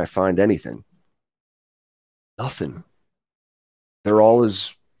 where can I find anything? Nothing. They're all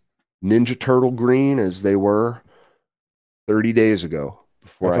as Ninja Turtle green as they were 30 days ago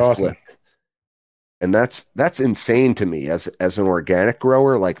before I flipped. And that's insane to me as an organic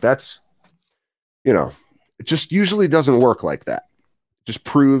grower. Like that's, it just usually doesn't work like that. Just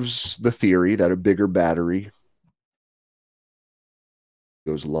proves the theory that a bigger battery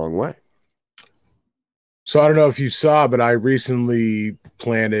goes a long way. So I don't know if you saw, but I recently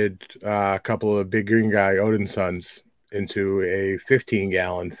planted a couple of Big Green Guy Odin Sons into a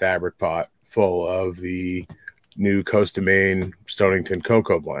 15-gallon fabric pot full of the new Costa Maine Stonington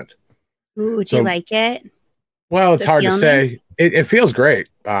Cocoa Blend. Ooh, do you like it? Well, it's hard to say. It feels great.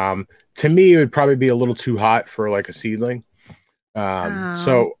 To me, it would probably be a little too hot for like a seedling.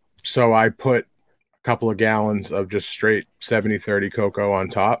 So I put a couple of gallons of just straight 70-30 cocoa on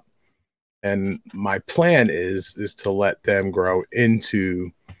top. And my plan is to let them grow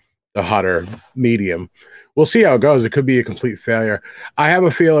into the hotter medium. We'll see how it goes. It could be a complete failure. I have a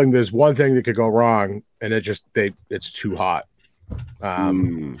feeling there's one thing that could go wrong, and it's too hot.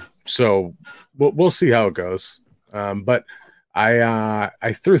 So we'll see how it goes. But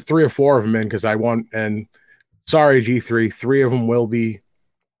I threw 3 or 4 of them in because I want, and sorry, G3, 3 of them will be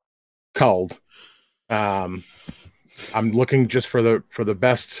culled. I'm looking just for the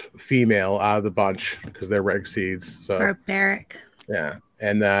best female out of the bunch because they're reg seeds. So barbaric. Yeah,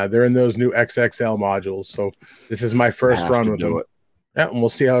 and they're in those new XXL modules. So this is my first run with them. Yeah, and we'll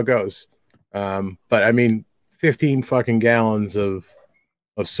see how it goes. But I mean, 15 fucking gallons of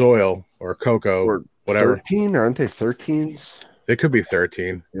soil or cocoa or whatever. 13? Aren't they 13s? They could be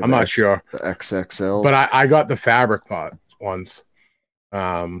 13. Yeah, I'm not sure. The XXL. But I got the fabric pot ones.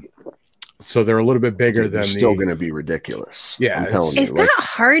 So they're a little bit bigger They're than still going to be ridiculous. Yeah, I'm telling you. Is that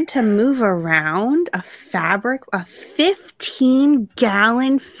hard to move around a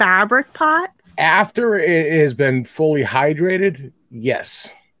 15-gallon fabric pot? After it has been fully hydrated, yes.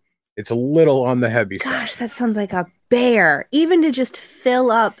 It's a little on the heavy side. Gosh, that sounds like a bear. Even to just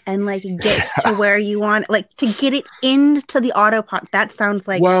fill up and like get to where you want, like to get it into the auto pot. That sounds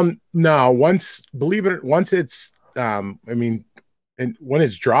like. Well, no. Once it's, and when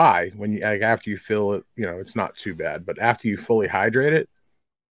it's dry, when you like after you fill it, it's not too bad. But after you fully hydrate it,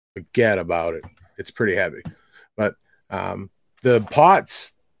 forget about it. It's pretty heavy. But the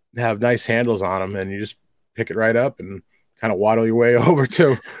pots have nice handles on them, and you just pick it right up and kind of waddle your way over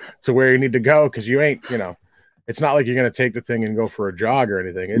to where you need to go, because you ain't, it's not like you're going to take the thing and go for a jog or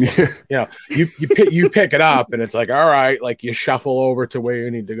anything. It's, you pick it up, and it's like, all right, like you shuffle over to where you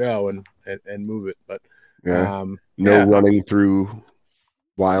need to go and move it. But running through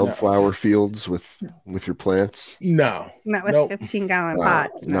wildflower fields with your plants. No, not with 15-gallon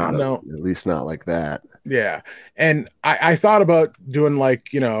pots. No, at least not like that. Yeah. And I thought about doing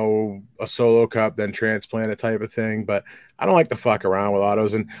like, a solo cup, then transplant it type of thing, but I don't like to fuck around with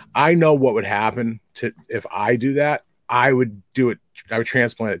autos. And I know what would happen if I do that. I would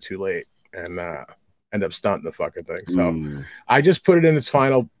transplant it too late and end up stunting the fucking thing. So I just put it in its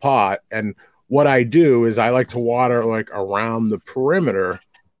final pot. And what I do is I like to water like around the perimeter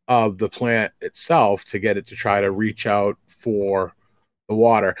of the plant itself to get it to try to reach out for the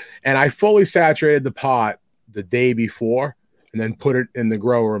water. And I fully saturated the pot the day before and then put it in the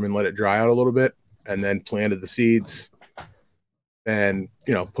grow room and let it dry out a little bit, and then planted the seeds and,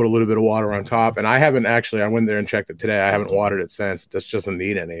 put a little bit of water on top. And I went there and checked it today. I haven't watered it since. It just doesn't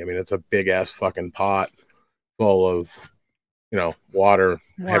need any. I mean, it's a big ass fucking pot full of, water,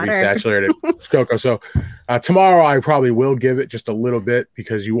 heavy saturated cocoa. So tomorrow I probably will give it just a little bit,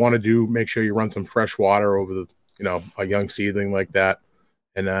 because you want to make sure you run some fresh water over the, a young seedling like that.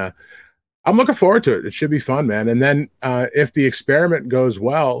 And I'm looking forward to it. It should be fun, man. And then if the experiment goes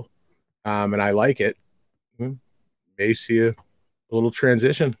well and I like it, may see a little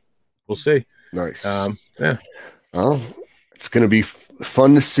transition. We'll see. Nice. Yeah. Well, it's going to be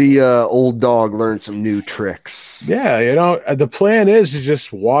fun to see old dog learn some new tricks. Yeah, the plan is to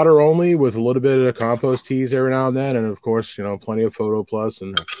just water only with a little bit of compost teas every now and then, and of course, plenty of Photo Plus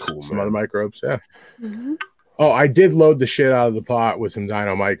and some other microbes. Yeah. Mm-hmm. Oh, I did load the shit out of the pot with some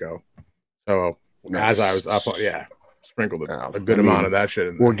Dino-Myco. So as I was up, sprinkled a good amount of that shit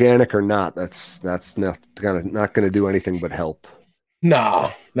in there. Organic or not, that's not going to do anything but help.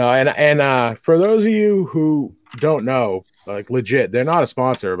 No, and for those of you who don't know, like legit, they're not a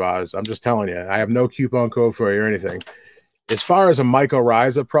sponsor of ours. I'm just telling you, I have no coupon code for you or anything. As far as a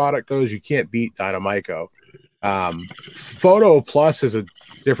mycorrhiza product goes, you can't beat Dino-Myco. Photo Plus is a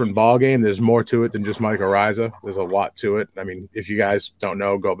different ball game. There's more to it than just mycorrhiza. There's a lot to it. I mean, if you guys don't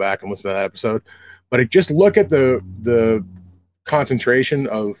know, go back and listen to that episode. But just look at the concentration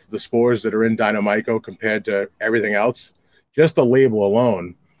of the spores that are in Dino-Myco compared to everything else. Just the label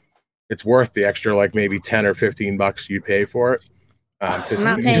alone, it's worth the extra, like maybe $10 or $15 you pay for it. I'm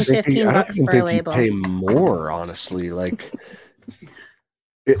not paying $15 per label. You pay more, honestly. Like,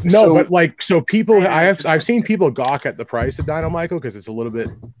 so people, I've seen people gawk at the price of Dino-Myco because it's a little bit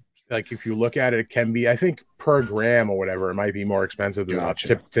like, if you look at it, it can be, I think per gram or whatever, it might be more expensive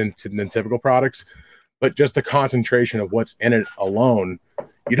than typical products. But just the concentration of what's in it alone,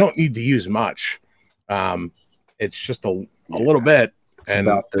 you don't need to use much. It's just a little bit. It's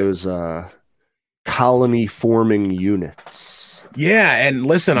about those colony forming units. Yeah, and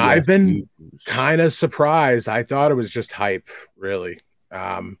listen, I've been kind of surprised. I thought it was just hype, really.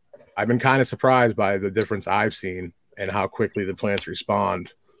 I've been kind of surprised by the difference I've seen and how quickly the plants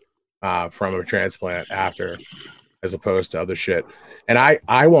respond from a transplant after, as opposed to other shit. And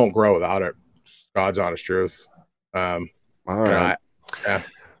I won't grow without it. God's honest truth. All right.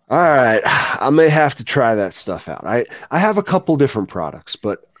 All right. I may have to try that stuff out. I have a couple different products,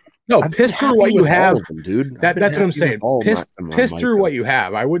 but no, piss through what you have, them, dude. That's what I'm saying. Piss through what you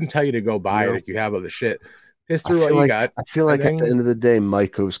have. I wouldn't tell you to go buy it if you have other shit. Piss through what you got. I feel like at the end of the day,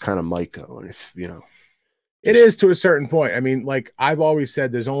 Myco's kind of Myco, and if it is to a certain point. I mean, like I've always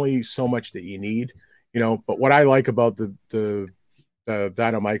said, there's only so much that you need, But what I like about the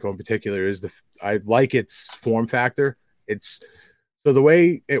Dino-Myco in particular is I like its form factor. So the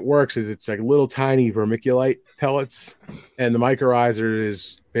way it works is it's like little tiny vermiculite pellets, and the mycorrhiza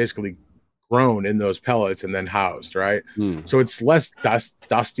is basically grown in those pellets and then housed, right? So it's less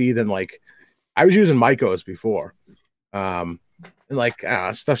dusty than like I was using Mycos before. And like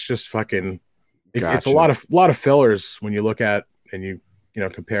stuff's just fucking it's a lot of fillers when you look at and you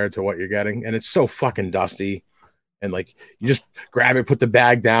compared to what you're getting. And it's so fucking dusty. And like you just grab it, put the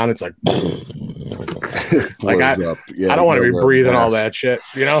bag down. It's like, I don't want to be breathing all that shit,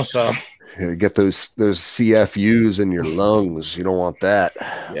 So yeah, get those CFUs in your lungs. You don't want that.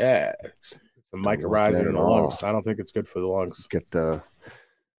 Yeah, it's a mycorrhiza in the lungs. I don't think it's good for the lungs. Get the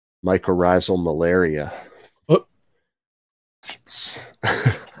mycorrhizal malaria. Oh.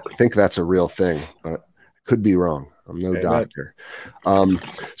 I think that's a real thing, but I could be wrong. I'm no doctor.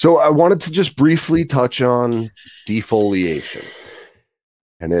 So I wanted to just briefly touch on defoliation.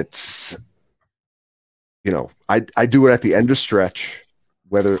 And it's, I do it at the end of stretch,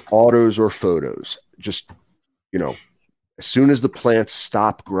 whether autos or photos. Just, as soon as the plants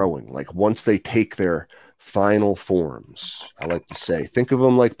stop growing, like once they take their final forms, I like to say, think of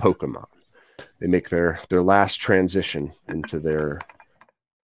them like Pokemon. They make their last transition into their,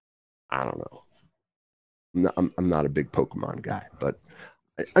 I don't know. I'm not a big Pokemon guy, but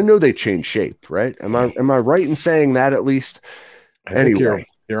I know they change shape, right? Am I right in saying that at least? Anyway,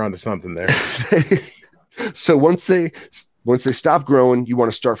 you're onto something there. So once they stop growing, you want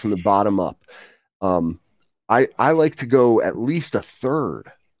to start from the bottom up. I like to go at least a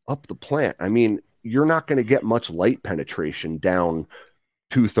third up the plant. I mean, you're not going to get much light penetration down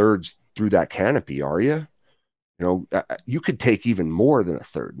 2/3 through that canopy, are you? You could take even more than a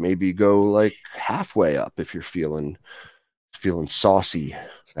third, maybe go like halfway up if you're feeling saucy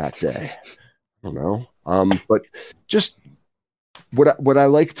that day. I don't know. But just what I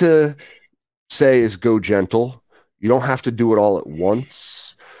like to say is go gentle. You don't have to do it all at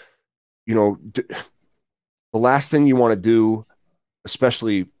once. The last thing you want to do,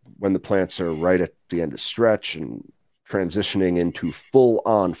 especially when the plants are right at the end of stretch and transitioning into full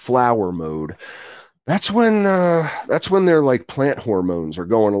on flower mode, that's when their like plant hormones are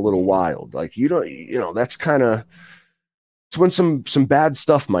going a little wild. Like that's when some bad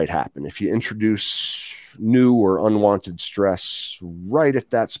stuff might happen if you introduce new or unwanted stress right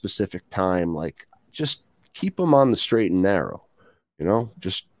at that specific time. Like just keep them on the straight and narrow.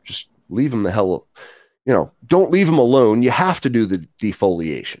 Just leave them the hell. Don't leave them alone. You have to do the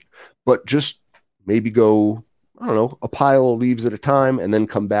defoliation, but just maybe go, I don't know, a pile of leaves at a time, and then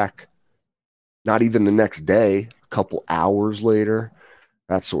come back. Not even the next day, a couple hours later,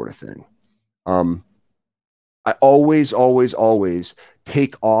 that sort of thing. I always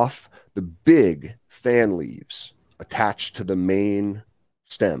take off the big fan leaves attached to the main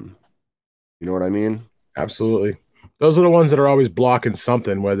stem. You know what I mean? Absolutely. Those are the ones that are always blocking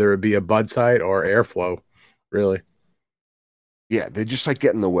something, whether it be a bud site or airflow, really. Yeah, they just like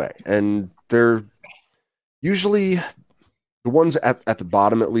get in the way. And they're usually the ones at the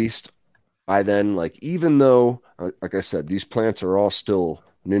bottom, at least. By then, like, even though, like I said, these plants are all still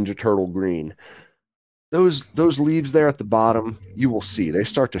Ninja Turtle green, those leaves there at the bottom, you will see they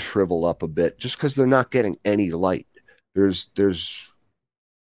start to shrivel up a bit just because they're not getting any light. There's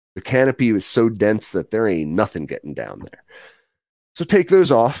the canopy is so dense that there ain't nothing getting down there. So take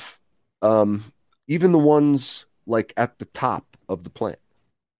those off. Even the ones like at the top of the plant.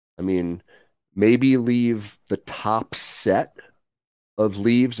 I mean, maybe leave the top set of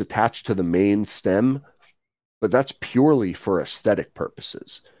leaves attached to the main stem, but that's purely for aesthetic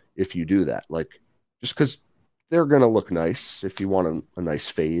purposes. If you do that, like just because they're going to look nice, if you want a nice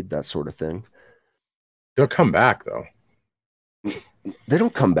fade, that sort of thing. They'll come back though. They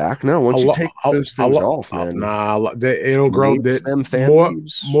don't come back. No, once you take those things off, man. It'll grow.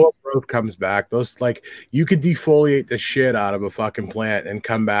 More growth comes back. Those, like, you could defoliate the shit out of a fucking plant and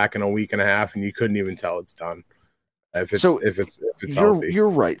come back in a week and a half, and you couldn't even tell it's done. If it's healthy. You're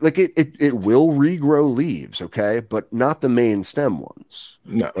right. Like it will regrow leaves, okay, but not the main stem ones.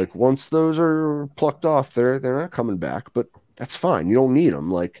 No, like once those are plucked off, they're not coming back. But that's fine. You don't need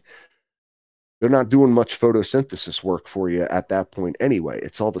them. Like, they're not doing much photosynthesis work for you at that point anyway.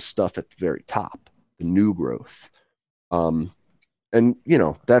 It's all the stuff at the very top, the new growth. And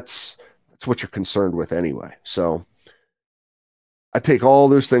that's what you're concerned with anyway. So I take all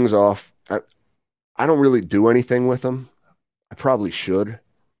those things off. I don't really do anything with them. I probably should,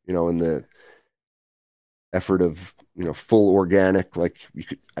 in the effort of, full organic. Like you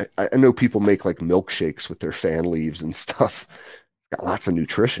could, I know people make like milkshakes with their fan leaves and stuff. Got lots of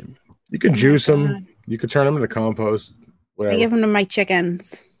nutrition. You can juice them. You could turn them into compost. Whatever. I give them to my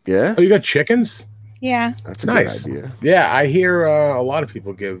chickens. Yeah. Oh, you got chickens? Yeah. That's a nice good idea. Yeah, I hear a lot of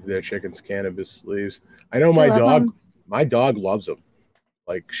people give their chickens cannabis leaves. I know my dog. My dog loves them.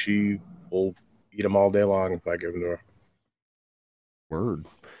 Like, she will eat them all day long if I give them to her. Word.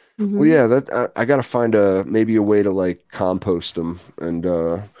 Mm-hmm. Well, yeah. I got to find maybe a way to like compost them and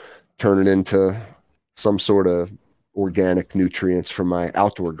turn it into some sort of organic nutrients from my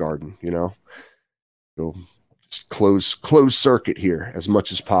outdoor garden, you know. So just close circuit here as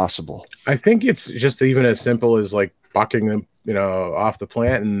much as possible. I think it's just even as simple as like bucking them, you know, off the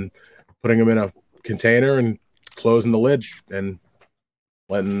plant and putting them in a container and closing the lid and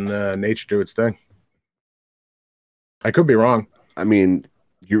letting nature do its thing. I could be wrong. I mean,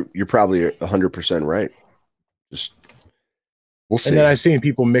 you're probably 100% right. Just we'll see. And then I've seen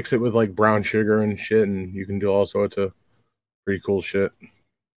people mix it with like brown sugar and shit, and you can do all sorts of pretty cool shit.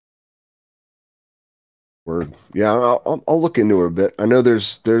 Word. Yeah, I'll look into it a bit. I know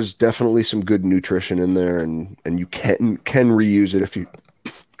there's definitely some good nutrition in there, and you can reuse it if you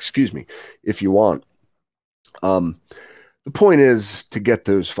if you want. The point is to get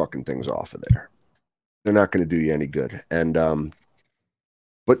those fucking things off of there. They're not going to do you any good, and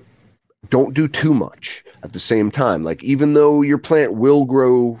but don't do too much at the same time. Like, even though your plant will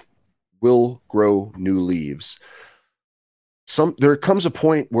grow new leaves, there comes a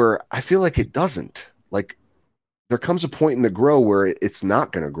point where I feel like it doesn't. Like, there comes a point in the grow where it's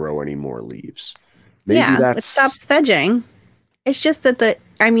not going to grow any more leaves. Maybe it stops vegging. It's just that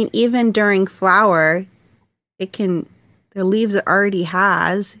even during flower, the leaves it already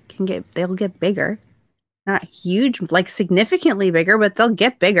has they'll get bigger. Not huge, like significantly bigger, but they'll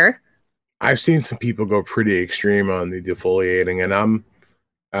get bigger. I've seen some people go pretty extreme on the defoliating, and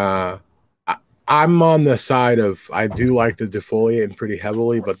I'm on the side of I do like to defoliate pretty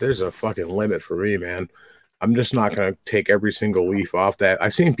heavily, but there's a fucking limit for me, man. I'm just not going to take every single leaf off that.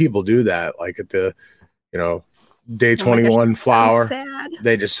 I've seen people do that, like at the, day 21 flower.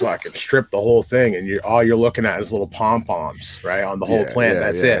 They just fucking strip the whole thing, and all you're looking at is little pom-poms, right, on the whole plant.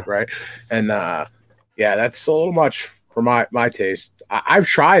 That's it, right? And that's a little much for my taste. I've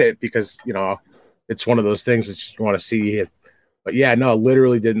tried it because, it's one of those things that you want to see. But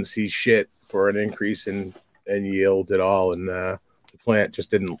literally didn't see shit for an increase in yield at all. And the plant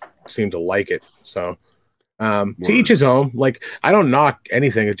just didn't seem to like it. So to each his own. Like, I don't knock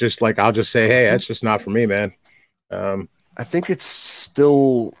anything. It's just like, I'll just say, hey, that's just not for me, man. I think it's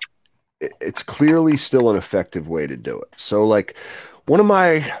clearly still an effective way to do it. So, like, one of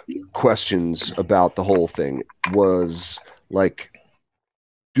my questions about the whole thing was like,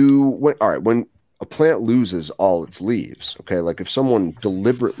 when a plant loses all its leaves, okay, like if someone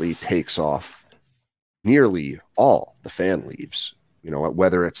deliberately takes off nearly all the fan leaves,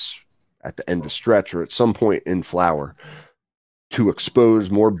 whether it's at the end of stretch or at some point in flower to expose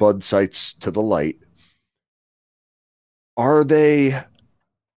more bud sites to the light, are they...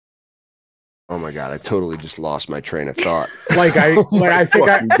 Oh my God! I totally just lost my train of thought. I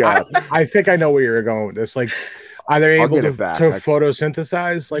think I know where you're going with this. Like, are they able to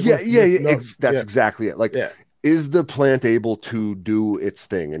photosynthesize? Like, that's exactly it. Like, is the plant able to do its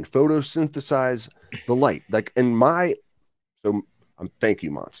thing and photosynthesize the light? Like, thank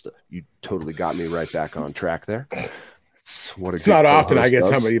you, Monster. You totally got me right back on track there. It's not often I get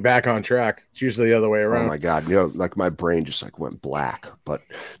somebody back on track. It's usually the other way around. Oh my God. Like my brain just like went black, but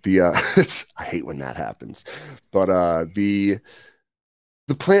I hate when that happens, but the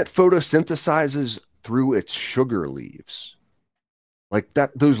plant photosynthesizes through its sugar leaves like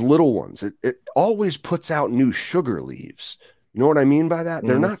that. Those little ones, it always puts out new sugar leaves. You know what I mean by that?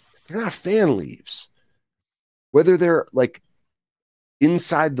 Mm-hmm. They're not fan leaves, whether they're like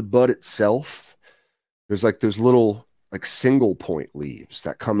inside the bud itself. There's like those little like single point leaves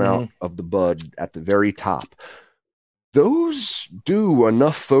that come out of the bud at the very top. Those do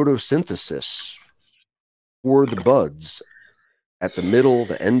enough photosynthesis for the buds at the middle,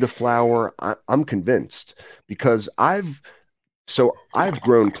 the end of flower. I'm convinced, because I've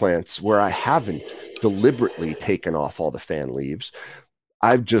grown plants where I haven't deliberately taken off all the fan leaves.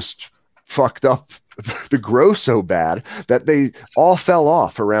 I've just fucked up the grow so bad that they all fell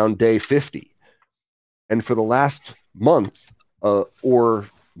off around day 50. And for the last month or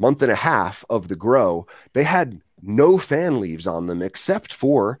month and a half of the grow, they had no fan leaves on them except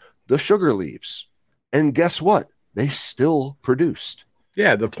for the sugar leaves. And guess what? They still produced.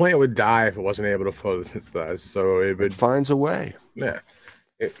 Yeah, the plant would die if it wasn't able to photosynthesize. So it finds a way. Yeah.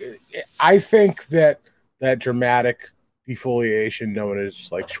 I think that dramatic defoliation known as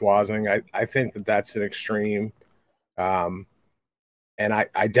like schwazzing, I think that's an extreme. And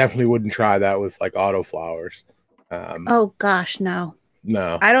I definitely wouldn't try that with like autoflowers. Oh gosh, no.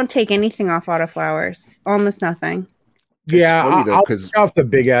 No. I don't take anything off autoflowers. Almost nothing. I'll take off the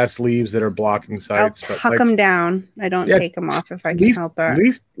big ass leaves that are blocking sites. I'll tuck them down. I don't take them off if I can help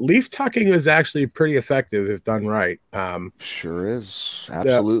it. Leaf tucking is actually pretty effective if done right. Sure is.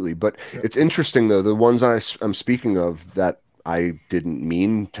 Absolutely. But it's interesting though, the ones I'm speaking of that I didn't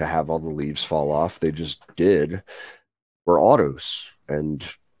mean to have all the leaves fall off, they just did. were autos. And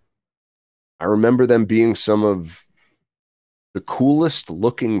I remember them being some of the coolest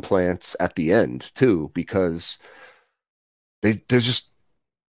looking plants at the end too, because there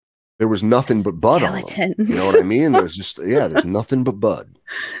was nothing but bud on them. You know what I mean? There's nothing but bud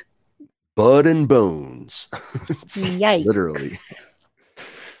and bones. Yikes. Literally.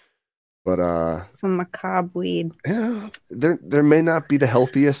 But some macabre weed. Yeah, there may not be the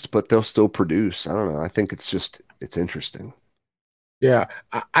healthiest, but they'll still produce. I don't know. I think it's interesting. Yeah,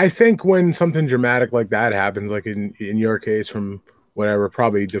 I think when something dramatic like that happens, like in your case, from whatever,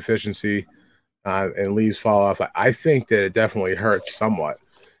 probably deficiency, and leaves fall off, I think that it definitely hurts somewhat.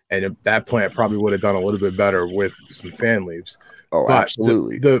 And that plant probably would have done a little bit better with some fan leaves. Oh, but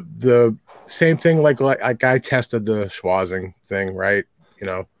absolutely. The same thing, like I tested the schwazzing thing, right? You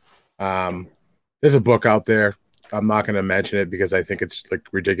know, there's a book out there. I'm not going to mention it because I think it's like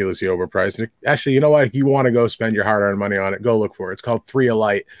ridiculously overpriced. And actually, you know what? If you want to go spend your hard-earned money on it, go look for it. It's called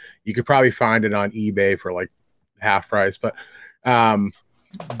 3-Alite. You could probably find it on eBay for like half price. But one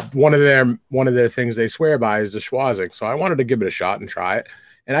of their things they swear by is the schwazzing. So I wanted to give it a shot and try it.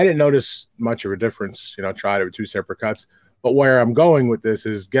 And I didn't notice much of a difference. You know, tried it with 2 separate cuts. But where I'm going with this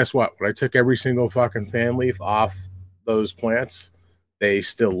is, guess what? When I took every single fucking fan leaf off those plants, they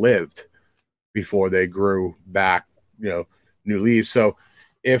still lived before they grew back, you know, new leaves. So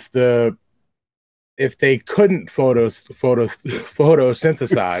if they couldn't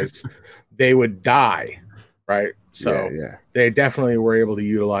photosynthesize, they would die, right? So they definitely were able to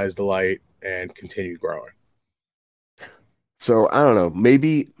utilize the light and continue growing. So I don't know,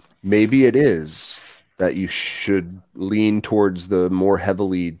 maybe it is that you should lean towards the more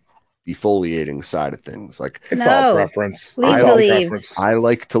heavily defoliating side of things. Like, it's all preference. I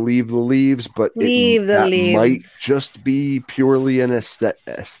like to leave the leaves, but that might just be purely an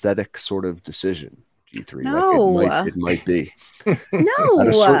aesthetic sort of decision. G3, no, it might be. No, at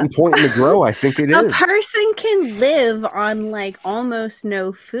a certain point in the grow, I think it is. A person can live on like almost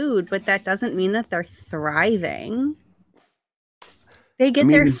no food, but that doesn't mean that they're thriving. They get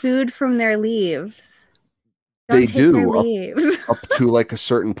their food from their leaves. They do up to like a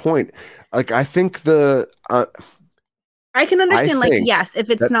certain point. Like, I think I can understand, like, yes, if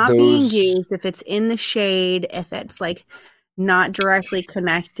it's not being used, if it's in the shade, if it's like not directly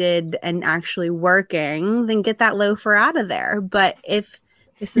connected and actually working, then get that loafer out of there. But if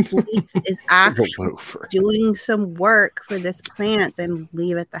this leaf is actually doing some work for this plant, then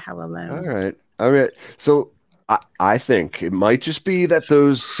leave it the hell alone. All right. So I think it might just be that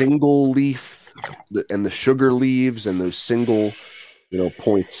those single leaf and the sugar leaves and those single, you know,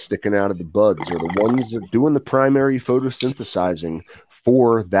 points sticking out of the buds are the ones that are doing the primary photosynthesizing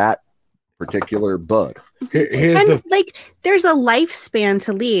for that particular bud. There's a lifespan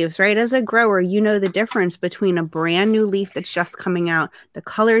to leaves, right? As a grower, you know the difference between a brand new leaf that's just coming out. The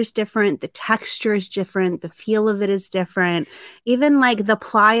color is different, the texture is different, the feel of it is different. Even like the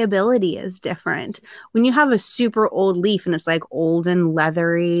pliability is different. When you have a super old leaf and it's like old and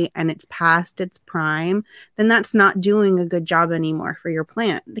leathery and it's past its prime, then that's not doing a good job anymore for your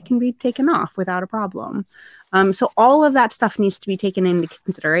plant. It can be taken off without a problem. So all of that stuff needs to be taken into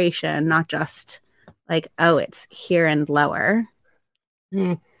consideration, not just like, oh, it's here and lower.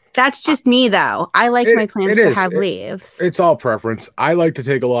 That's just me, though. I like my plants to have leaves. It's all preference. I like to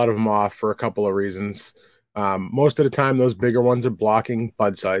take a lot of them off for a couple of reasons. Most of the time, those bigger ones are blocking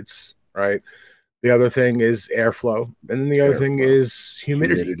bud sites, right? The other thing is airflow. And then the other thing is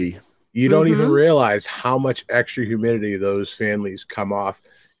humidity. You don't even realize how much extra humidity those fan leaves come off.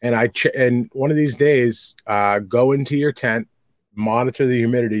 And and one of these days, go into your tent, monitor the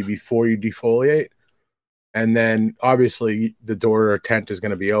humidity before you defoliate. And then obviously the door or tent is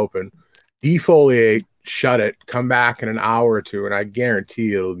going to be open. Defoliate, shut it, come back in an hour or two, and I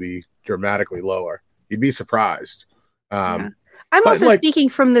guarantee it'll be dramatically lower. You'd be surprised. I'm also speaking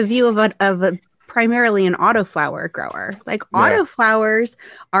from the view of a primarily an autoflower grower. Like, autoflowers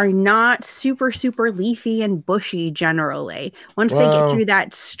are not super, super leafy and bushy generally. Once they get through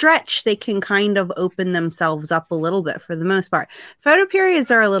that stretch, they can kind of open themselves up a little bit for the most part.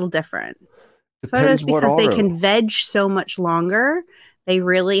 Photoperiods are a little different. Photos, because they can veg so much longer, they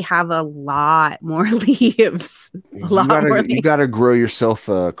really have a lot more leaves. You got to grow yourself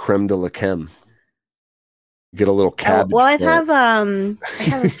a creme de la creme. Get a little cabbage. Well, I have a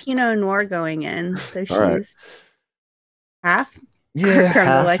Pinot Noir going in, so she's half.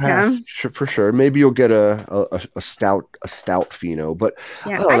 Yeah, half, for sure. Maybe you'll get a stout pheno, but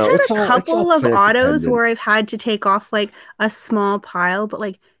yeah, I've had a couple of autos where I've had to take off like a small pile, but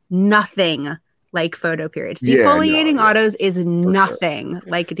like nothing like photoperiods. Defoliating autos is nothing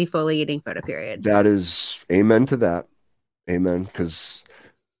like defoliating photoperiods. That is amen to that. Amen. Because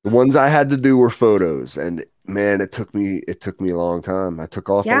the ones I had to do were photos, and man, it took me a long time. I took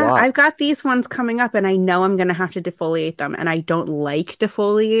off a lot. I've got these ones coming up, and I know I'm going to have to defoliate them, and I don't like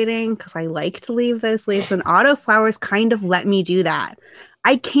defoliating because I like to leave those leaves, and autoflowers kind of let me do that.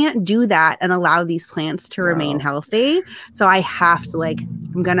 I can't do that and allow these plants to remain healthy, so I have to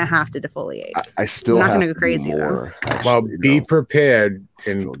I'm going to have to defoliate. I still I'm not have going to to go crazy do though. more. Actually, Well, be prepared,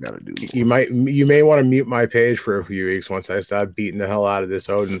 and still got to do more. you may want to mute my page for a few weeks once I start beating the hell out of this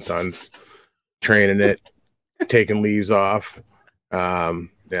Odin Sons, training it, taking leaves off.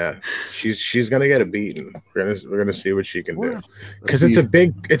 Yeah, she's gonna get a beating. We're gonna see what she can do, because it's a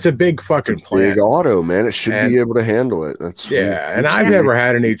big fucking plant. Big auto, man. It should be able to handle it. And I've never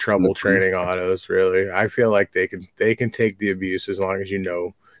had any trouble training autos. Really, I feel like they can take the abuse as long as you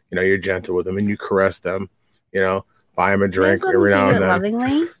know you're gentle with them and you caress them. Buy them a drink every now and then.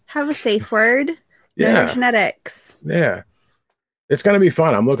 Lovingly, have a safe word. Yeah, no genetics. Yeah, it's gonna be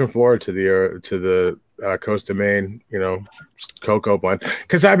fun. I'm looking forward to the Costa Maine, cocoa blend,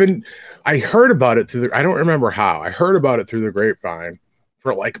 because I heard about it I don't remember how. I heard about it through the grapevine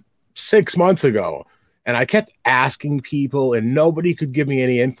for like 6 months ago, and I kept asking people, and nobody could give me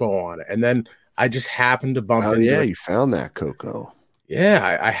any info on it. And then I just happened to bump into you found that cocoa.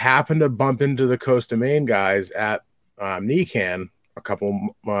 Yeah, I happened to bump into the Costa Maine guys at NECAN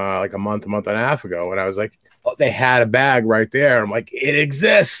a month and a half ago, and I was like, oh, they had a bag right there. I'm like, it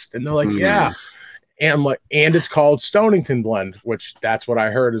exists, and they're like, yeah. And it's called Stonington Blend, which that's what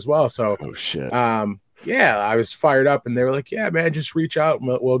I heard as well. So, oh shit. I was fired up, and they were like, "Yeah, man, just reach out,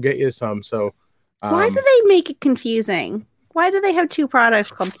 and we'll get you some." So, why do they make it confusing? Why do they have two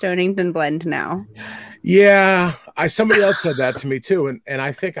products called Stonington Blend now? Yeah, somebody else said that to me too, and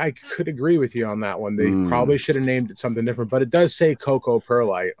I think I could agree with you on that one. They probably should have named it something different, but it does say cocoa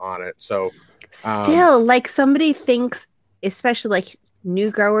perlite on it. So, still, somebody thinks, especially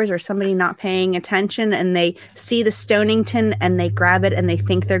new growers or somebody not paying attention, and they see the Stonington and they grab it and they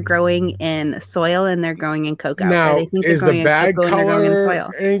think they're growing in soil and they're growing in cocoa. Now, they think is the bag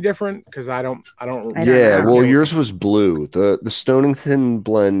color any different? Because I don't yeah, well, yours was blue. The Stonington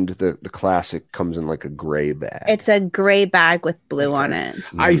Blend, the classic, comes in like a gray bag. It's a gray bag with blue on it.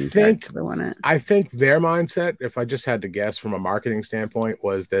 I think their mindset, if I just had to guess from a marketing standpoint,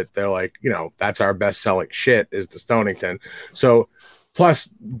 was that they're like, that's our best selling shit is the Stonington. So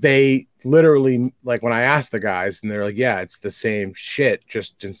plus, they literally, when I asked the guys, and they're like, yeah, it's the same shit,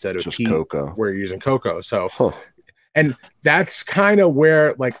 just instead of peat, cocoa. We're using cocoa. So, and that's kind of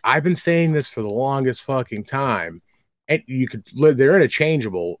where, I've been saying this for the longest fucking time. And they're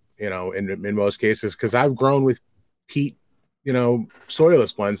interchangeable, in most cases, because I've grown with peat,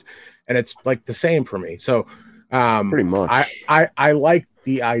 soilless blends, and it's the same for me. So, pretty much. I like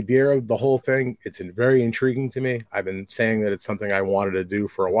the idea of the whole thing. It's very intriguing to me. I've been saying that it's something I wanted to do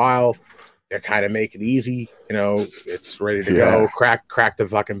for a while. They kind of make it easy. It's ready to go. Crack the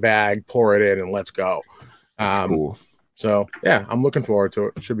fucking bag, pour it in, and let's go. That's cool. So, yeah, I'm looking forward to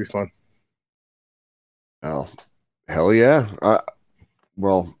it. It should be fun. Oh, hell yeah.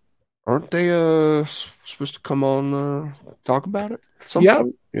 Well, aren't they supposed to come on talk about it? Yeah.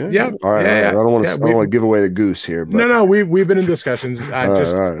 Yeah. All right. I don't want to give away the goose here. But... No. We've been in discussions.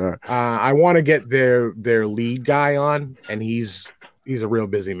 I want to get their lead guy on, and he's a real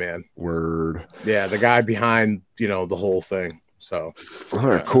busy man. Word. Yeah, the guy behind the whole thing. So. All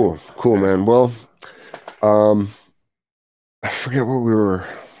right. Cool, man. Well, I forget what we were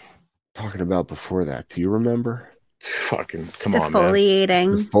talking about before that. Do you remember? Fucking come on, man.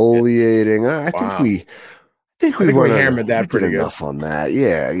 Defoliating. I think we hammered that pretty good. Enough on that.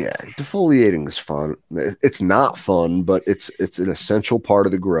 Yeah. Defoliating is fun. It's not fun, but it's an essential part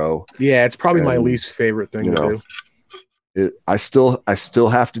of the grow. Yeah, it's probably my least favorite thing to do. I still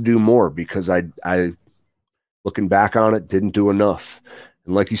have to do more because I looking back on it didn't do enough.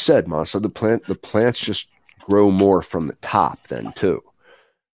 And like you said, so the plants just grow more from the top then too.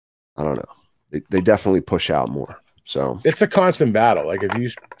 I don't know. They definitely push out more. So it's a constant battle. If you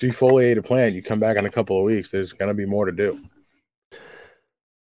defoliate a plant, you come back in a couple of weeks, there's going to be more to do.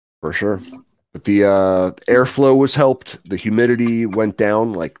 For sure. But the airflow was helped. The humidity went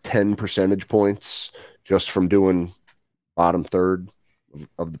down 10 percentage points just from doing bottom third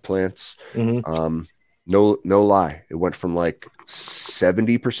of the plants. Mm-hmm. No lie. It went from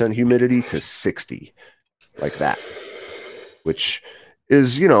 70% humidity to 60, like that, which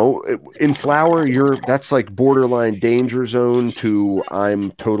is, in flower, that's borderline danger zone to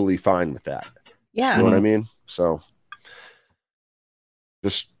I'm totally fine with that. Yeah. You know what I mean? So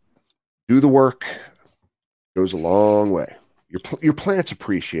just do the work. It goes a long way. Your plants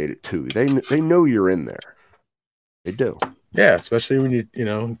appreciate it too. They know you're in there. They do. Yeah, especially when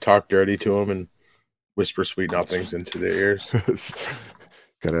you talk dirty to them and whisper sweet nothings into their ears.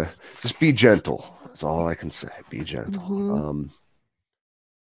 Gotta just be gentle. That's all I can say. Be gentle. Mhm.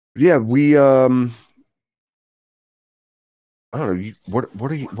 Yeah, we I don't know.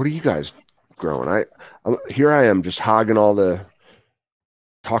 What are you guys growing? Here I am just hogging all the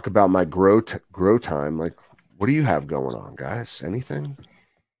talk about my grow time. Like, what do you have going on, guys? Anything?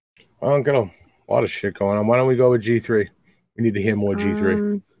 I don't got a lot of shit going on. Why don't we go with G3? We need to hear more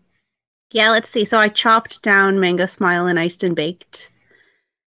G3. Yeah, let's see. So I chopped down Mango Smile and Iced and Baked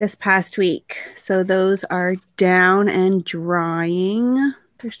this past week. So those are down and drying.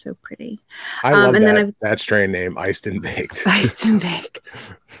 They're so pretty. I love that strain name, Iced and Baked. Iced and Baked.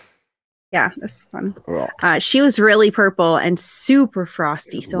 Yeah, that's fun. She was really purple and super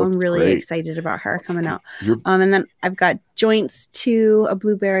frosty, so I'm really excited about her coming out. And then I've got Joints 2, a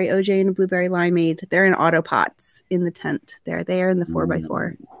blueberry OJ and a blueberry limeade. They're in auto pots in the tent. They are in the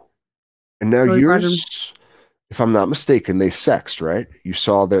 4x4. And now yours, if I'm not mistaken, they sexed, right? You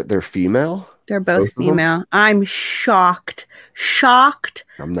saw that they're female? They're both female. I'm shocked.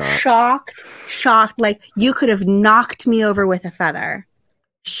 I'm not. Shocked. Like, you could have knocked me over with a feather.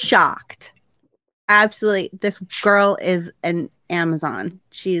 Shocked. Absolutely. This girl is an Amazon.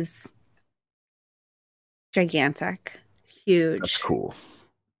 She's gigantic. Huge. That's cool.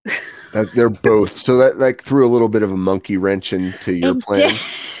 That they're both. So that like threw a little bit of a monkey wrench into your plan.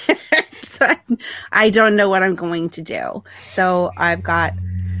 I don't know what I'm going to do. So I've got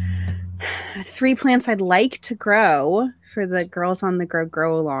 3 plants I'd like to grow for the Girls on the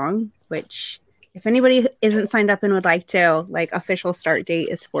Grow Along, which if anybody isn't signed up and would like to, like, official start date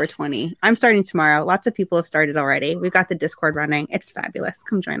is 4/20. I'm starting tomorrow. Lots of people have started already. We've got the Discord running. It's fabulous.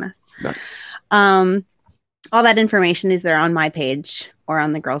 Come join us. Nice. All that information is there on my page or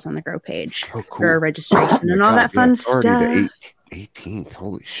on the Girls on the Grow page for registration and all that fun stuff. The 18th.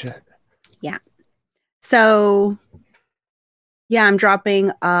 Holy shit. Yeah. So, yeah, I'm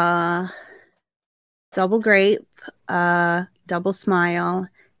dropping double grape, double smile,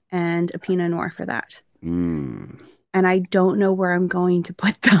 and a Pinot Noir for that. And I don't know where I'm going to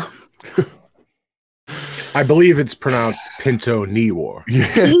put them. I believe it's pronounced Pinto Noir.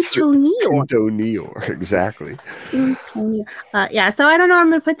 Yes, Pinto Noir. Pinto Noir, exactly. Yeah, so I don't know where I'm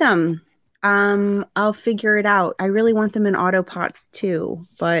going to put them. I'll figure it out. I really want them in auto pots too,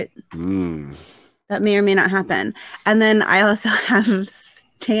 but that may or may not happen. And then I also have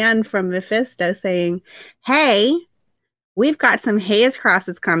Stan from Mephisto saying, hey, we've got some haze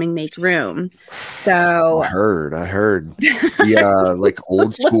crosses coming, make room. So I heard. Yeah, like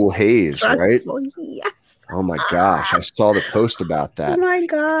old school haze, right? Yes. Oh my gosh, I saw the post about that. Oh my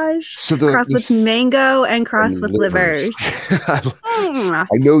gosh. So cross with mango and cross with livers. I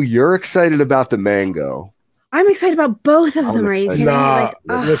know you're excited about the mango. I'm excited about both of them. Are you kidding me?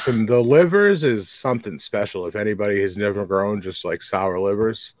 Listen, the livers is something special. If anybody has never grown just like sour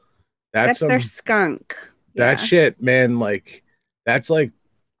livers, that's their skunk. That shit, man, like that's like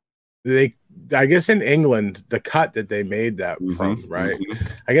I guess in England, the cut that they made that from, right?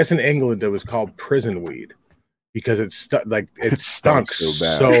 I guess in England it was called prison weed because it stunk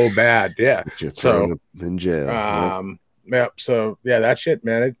so bad. Yeah. So in jail. Yeah. So yeah, that shit,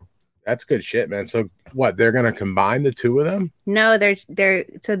 man. That's good shit, man. So what? They're gonna combine the two of them? No,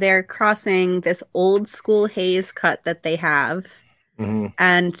 they're crossing this old school haze cut that they have.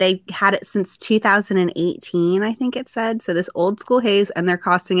 And they had it since 2018, I think it said. So this old school haze, and they're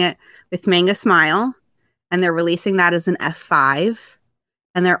crossing it with Mango Smile, and they're releasing that as an F5.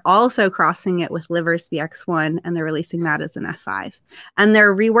 And they're also crossing it with Livers BX1, and they're releasing that as an F5. And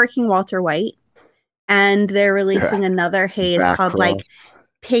they're reworking Walter White, and they're releasing another haze called like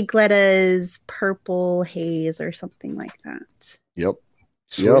Pigletta's Purple Haze or something like that. Yep.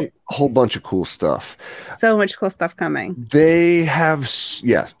 Yep, a whole bunch of cool stuff. So much cool stuff coming. They have,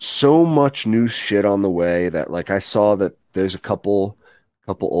 so much new shit on the way that, like, I saw that there's a couple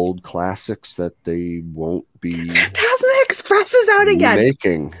old classics that they won't be. Phantasma Express is out again.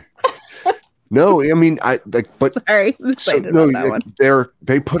 Making. No, I mean, but sorry, I'm excited about that one.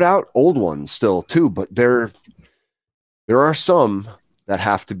 They put out old ones still too, but there are some that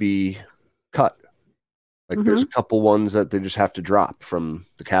have to be cut. Like there's a couple ones that they just have to drop from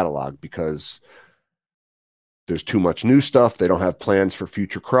the catalog because there's too much new stuff. They don't have plans for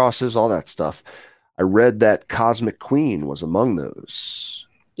future crosses, all that stuff. I read that Cosmic Queen was among those.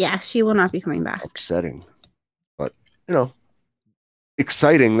 Yeah, she will not be coming back. Upsetting. But,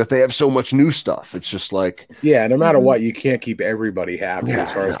 exciting that they have so much new stuff. It's just like... Yeah, no matter what, you can't keep everybody happy as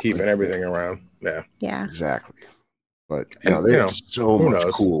far as keeping everything around. Yeah. Yeah. Exactly. But And, there's so who much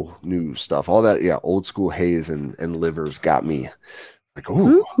knows? cool new stuff. All that, old school haze and livers got me like,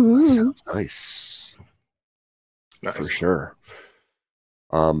 oh, that sounds nice. For sure.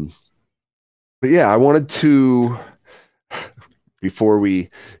 But yeah, I wanted to, before we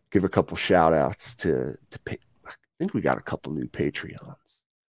give a couple shout outs to pay, I think we got a couple new Patreons.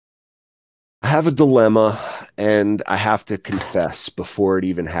 I have a dilemma, and I have to confess before it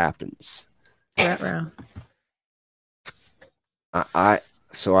even happens. I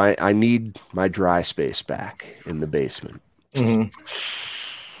need my dry space back in the basement. Mm-hmm.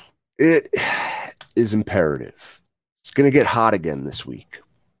 It is imperative. It's going to get hot again this week,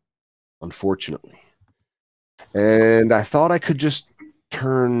 unfortunately. And I thought I could just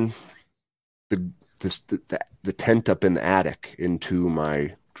turn the tent up in the attic into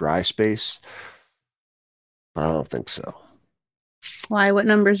my dry space. I don't think so. Why? What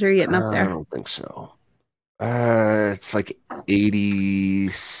numbers are you getting up I there? don't think so. It's like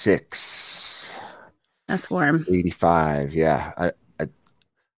 86. That's warm. 85. Yeah. I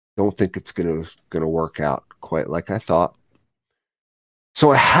don't think it's gonna work out quite like I thought.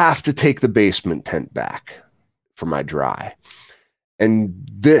 So I have to take the basement tent back for my dry. And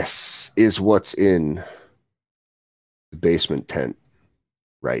this is what's in the basement tent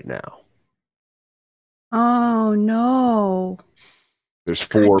right now. Oh no. There's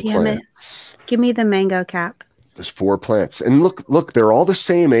 4 damn it. plants. Give me the mango cap. There's 4 plants. And look, they're all the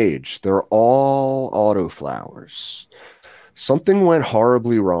same age. They're all autoflowers. Something went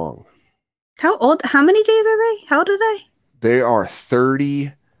horribly wrong. How old? How many days are they? How old are they? They are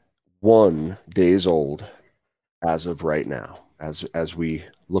 31 days old as of right now, as we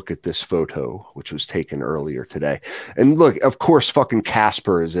look at this photo, which was taken earlier today. And look, of course, fucking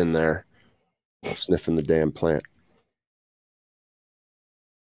Casper is in there sniffing the damn plant.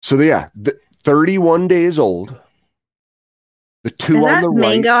 So yeah, 31 days old. The 2 Is on that the right.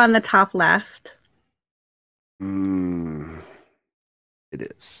 mango on the top left? It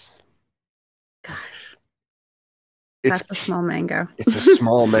is. Gosh. It's That's a small mango. It's a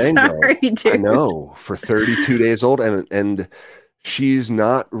small mango. Sorry, dude. I know, for 32 days old, and she's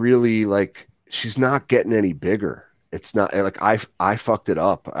not really like, she's not getting any bigger. It's not like I fucked it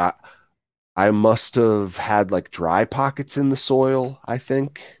up. I must have had like dry pockets in the soil, I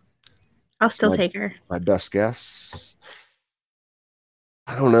think. I'll still take her. My best guess.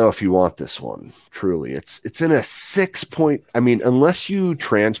 I don't know if you want this one. Truly, it's in a 6 point. I mean, unless you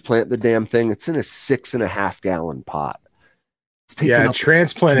transplant the damn thing, it's in a 6.5 gallon pot. Yeah,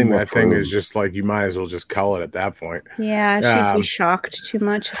 transplanting too that much thing room. is just like, you might as well just cull it at that point. Yeah, she'd be shocked too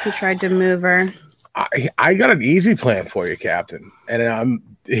much if you tried to move her. I got an easy plan for you, Captain. And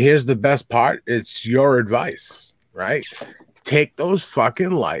here's the best part. It's your advice, right? Take those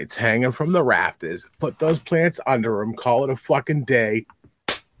fucking lights hanging from the rafters, put those plants under them, call it a fucking day.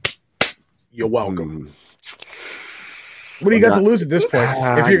 You're welcome. What do you got to lose at this point?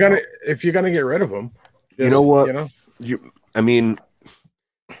 If you're gonna get rid of them, you know what? I mean,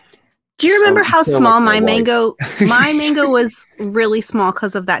 do you remember how small like my mango? My mango was really small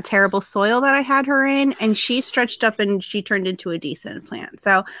because of that terrible soil that I had her in, and she stretched up and she turned into a decent plant.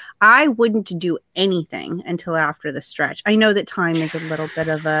 So I wouldn't do anything until after the stretch. I know that time is a little bit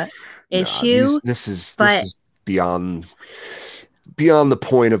of a issue. This is beyond the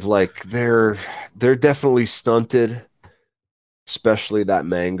point of like they're definitely stunted, especially that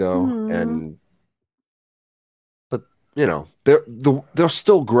mango, but they'll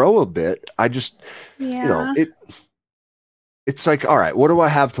still grow a bit. I just it's like, all right, what do I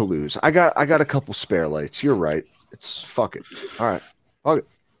have to lose? I got a couple spare lights. You're right. It's fuck it. All right. Fuck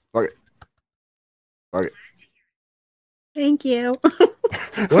it. Thank you.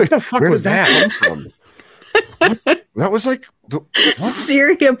 What the fuck was that? Come from? That was like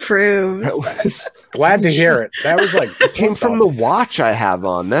Siri approves. That was glad to hear it. That was like it came from the watch I have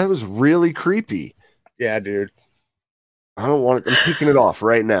on. That was really creepy. Yeah, dude. I don't want it. I'm taking it off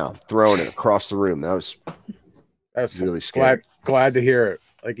right now, throwing it across the room. That was really scary. Glad to hear it.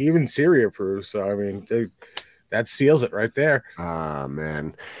 Like even Siri approves. So I mean, dude, that seals it right there. Ah,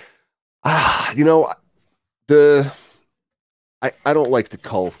 man. I don't like to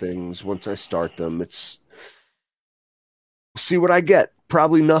cull things once I start them. See what I get.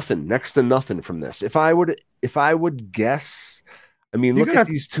 Probably nothing. Next to nothing from this. If I would guess, I mean, look at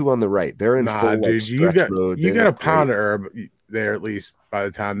these 2 on the right. They're in full dude, stretch mode. You got a pound of herb there at least by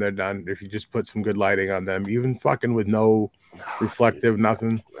the time they're done. If you just put some good lighting on them, even fucking with no reflective,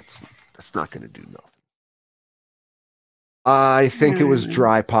 nothing. That's not going to do nothing. I think it was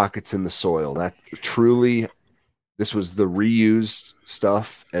dry pockets in the soil. That truly, this was the reused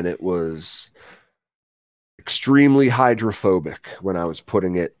stuff, and it extremely hydrophobic when I was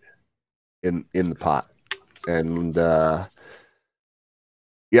putting it in the pot. And yeah,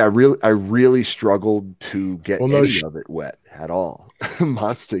 I really struggled to get any of it wet at all.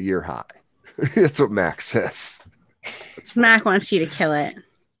 Monster, you're high. That's what Max says. Mac wants you to kill it.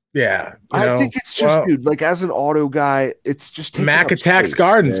 Yeah, I think it's just, dude, like as an auto guy, it's just Mac attacks space,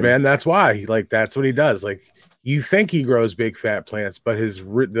 gardens, man. That's why. Like that's what he does. Like you think he grows big fat plants, but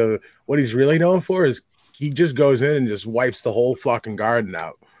what he's really known for is he just goes in and just wipes the whole fucking garden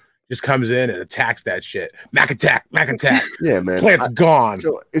out. Just comes in and attacks that shit. Mac attack. Yeah, man. Plant's gone.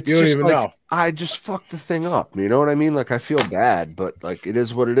 So it's you don't even know. I just fucked the thing up. You know what I mean? Like I feel bad, but like it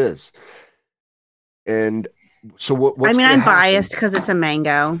is what it is. And so what's I'm biased because it's a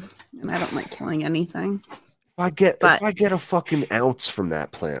mango, and I don't like killing anything. If I get a fucking ounce from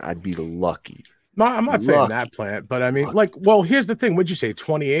that plant, I'd be lucky. No, I'm not saying that plant, but I mean, like, well, here's the thing. What'd you say?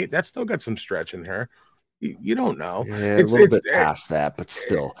 28? That's still got some stretch in here. You don't know. Yeah, it's a little bit past that, but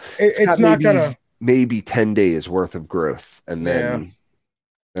still, it's not gonna maybe 10 days worth of growth, and then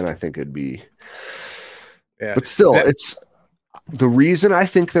I think it'd be. Yeah, but still, it's the reason I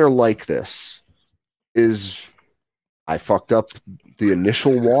think they're like this is I fucked up the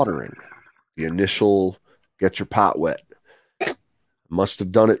initial watering, the initial get your pot wet. Must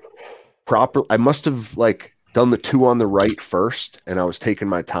have done it proper. I must have like done the 2 on the right first, and I was taking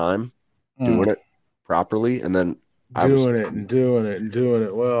my time doing it properly, and then doing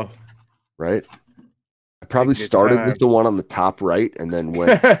it well. Right. I probably started with the one on the top right and then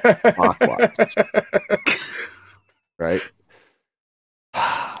went clockwise. Right.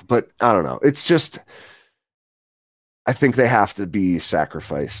 But I don't know. It's just I think they have to be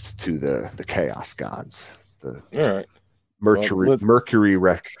sacrificed to the chaos gods. All right. Mercury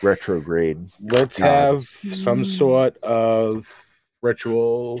retrograde. Let's have some sort of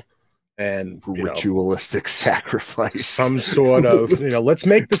ritual and ritualistic sacrifice. Some sort of, let's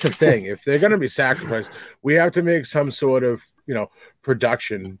make this a thing. If they're going to be sacrificed, we have to make some sort of,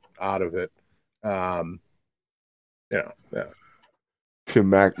 production out of it.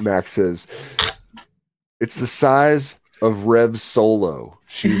 Max says it's the size of Rev's Solo.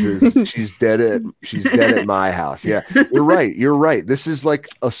 She's dead at my house. Yeah, you're right. This is like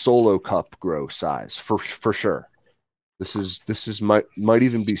a Solo cup grow size for sure. This is might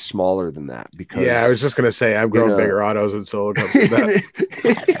even be smaller than that because I was just gonna say I've grown bigger autos and Solo cups than that.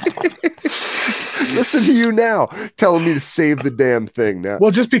 Listen to you now telling me to save the damn thing now.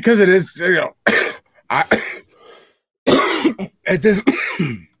 Well, just because it is, at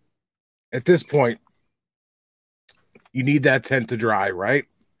this point, you need that tent to dry, right?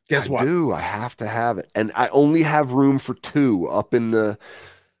 Guess what? I have to have it, and I only have room for 2 up in the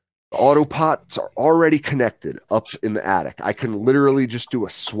auto pots are already connected up in the attic. I can literally just do a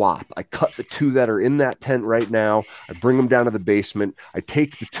swap. I cut the 2 that are in that tent right now. I bring them down to the basement. I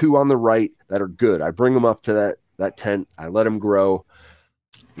take the 2 on the right that are good. I bring them up to that tent. I let them grow.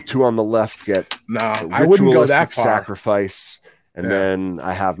 The 2 on the left get I wouldn't go that far. Sacrifice, and then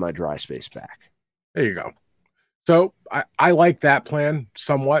I have my dry space back. There you go. So I like that plan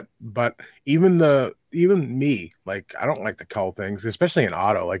somewhat, but even me, like I don't like to cull things, especially in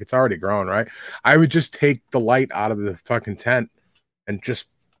auto. Like it's already grown, right? I would just take the light out of the fucking tent and just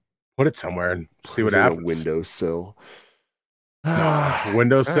put it somewhere and see what happens. Windowsill.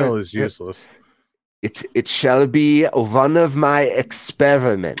 Windowsill is useless. It shall be one of my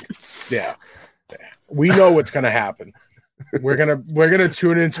experiments. Yeah. We know what's gonna happen. We're gonna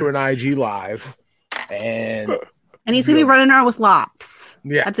tune into an IG live and he's gonna be running around with lops.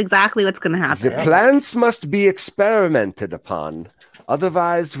 Yeah, that's exactly what's gonna happen. The plants must be experimented upon,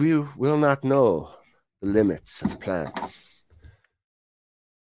 otherwise we will not know the limits of plants.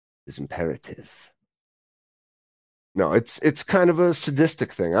 It's imperative. No, it's kind of a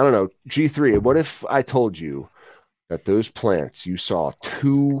sadistic thing. I don't know. G3, what if I told you that those plants you saw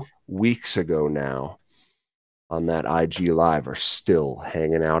 2 weeks ago now on that IG live are still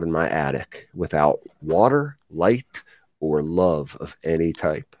hanging out in my attic without water, light, or love of any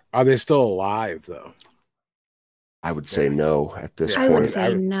type? Are they still alive, though? I would say no at this point. I would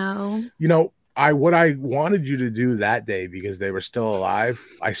say no. What I wanted you to do that day because they were still alive,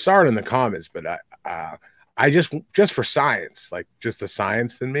 I saw it in the comments, but I just for science, like just the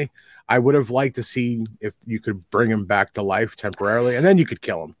science in me, I would have liked to see if you could bring him back to life temporarily, and then you could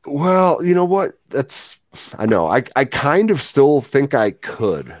kill him. Well, you know what? I know. I kind of still think I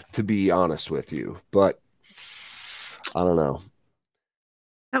could, to be honest with you, but I don't know.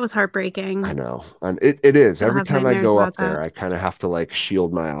 That was heartbreaking. I know. And it is. Every time I go up there, I kind of have to like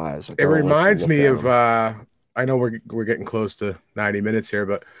shield my eyes. Like, it reminds me of, I know we're getting close to 90 minutes here,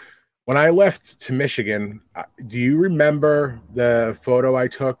 but when I left to Michigan, do you remember the photo I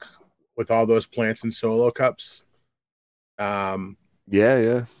took with all those plants in solo cups?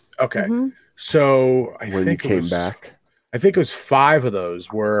 Yeah. Okay. So I When think you came back, I think it was 5 of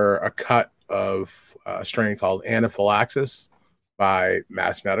those were a cut of a strain called Anaphylaxis by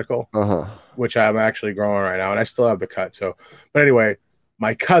Mass Medical, which I'm actually growing right now, and I still have the cut. So, but anyway,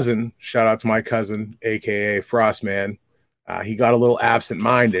 my cousin, shout out to my cousin, aka Frostman, he got a little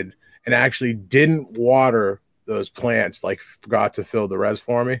absent-minded and actually didn't water those plants, like forgot to fill the res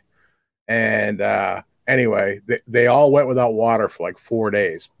for me. And anyway, they all went without water for like 4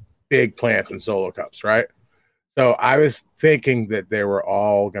 days. Big plants in solo cups, right? So I was thinking that they were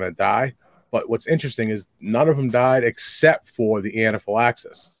all going to die. But what's interesting is none of them died except for the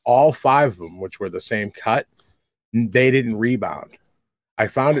anaphylaxis. All 5 of them, which were the same cut, they didn't rebound. I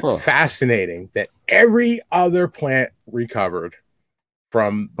found it fascinating that every other plant recovered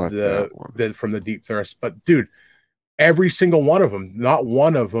from from the deep thirst. But dude, every single one of them, not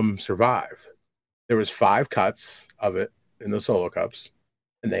one of them survived. There was 5 cuts of it in the solo cups,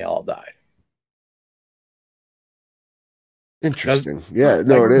 and they all died. Interesting. Yeah,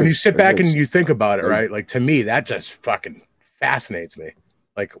 no, like, it is. When you sit back and you think about it, right? Like, to me, that just fucking fascinates me.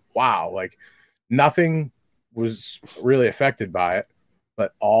 Like, wow, like nothing was really affected by it,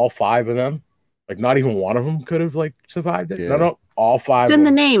 but all 5 of them, like not even one of them could have like survived it. Yeah. No, all 5. It's in the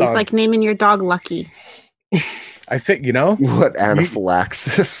name. It's done. like naming your dog Lucky. I think, you know what,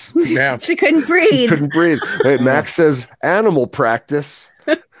 anaphylaxis? Yeah, she couldn't breathe. She couldn't breathe. Wait, Max says animal practice.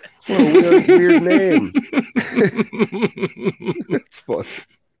 What a weird name. It's fun.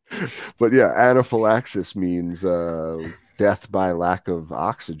 But yeah, anaphylaxis means death by lack of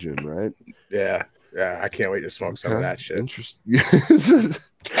oxygen, right? Yeah. I can't wait to smoke some of that shit. Interesting.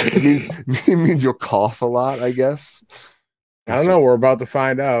 it means you'll cough a lot, I guess. I don't know. We're about to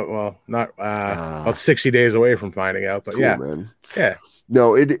find out. Well, not about 60 days away from finding out, but cool, yeah, man. Yeah.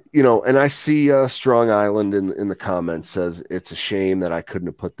 No, and I see Strong Island in the comments says it's a shame that I couldn't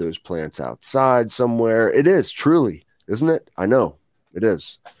have put those plants outside somewhere. It is truly, isn't it? I know it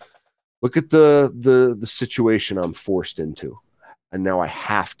is. Look at the situation I'm forced into, and now I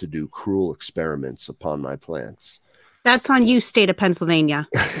have to do cruel experiments upon my plants. That's on you, state of Pennsylvania.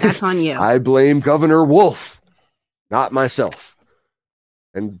 That's on you. I blame Governor Wolf, not myself.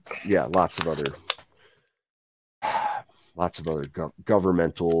 And yeah, lots of other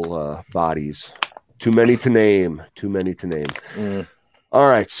governmental bodies. Too many to name. All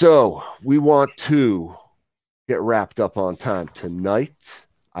right, so we want to get wrapped up on time tonight.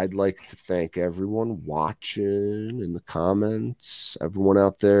 I'd like to thank everyone watching in the comments, everyone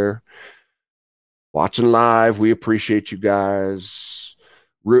out there watching live. We appreciate you guys.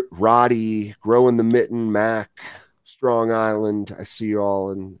 Roddy, Growing the Mitten, Mac, Strong Island. I see you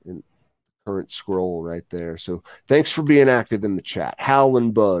all in current scroll right there. So thanks for being active in the chat.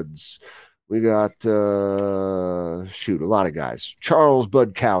 Howlin' Buds. We got, a lot of guys. Charles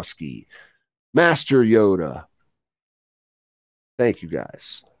Budkowski, Master Yoda. Thank you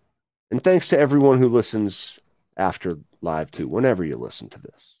guys. And thanks to everyone who listens after live too, whenever you listen to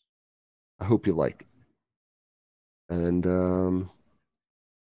this. I hope you like it. And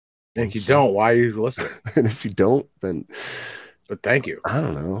if you don't, why are you listening? And if you don't, then but thank you. I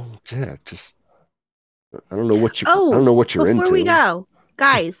don't know. Yeah, just I don't know what you I don't know what you're into. Before we go,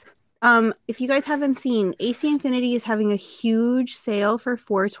 guys, if you guys haven't seen, AC Infinity is having a huge sale for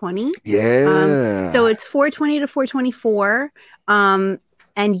 420. Yeah. So it's 420 to 424.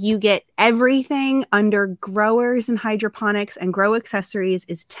 And you get everything under growers and hydroponics and grow accessories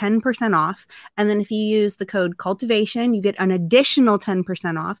is 10% off. And then if you use the code cultivation, you get an additional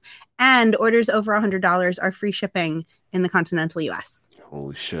 10% off. And orders over $100 are free shipping in the continental US.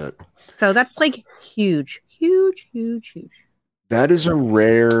 Holy shit. So that's like huge. That is a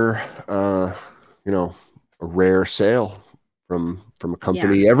rare, a rare sale from a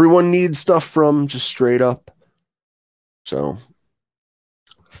company everyone needs stuff from, just straight up. So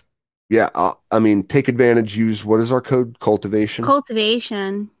yeah, I mean, take advantage. Use, what is our code?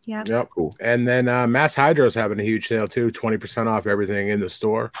 Cultivation. Yeah. Yep. Cool. And then Mass Hydro is having a huge sale too, 20% off everything in the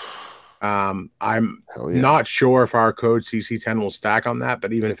store. I'm not sure if our code CC10 will stack on that,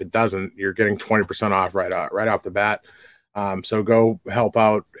 but even if it doesn't, you're getting 20% off right off the bat. So go help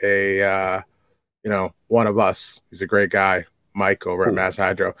out one of us. He's a great guy, Mike over at Mass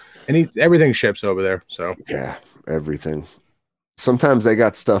Hydro, and everything ships over there. So yeah, everything. Sometimes they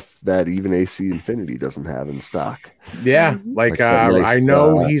got stuff that even AC Infinity doesn't have in stock. Yeah, like nice, I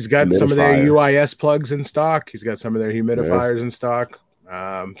know he's got some of their UIS plugs in stock. He's got some of their humidifiers in stock.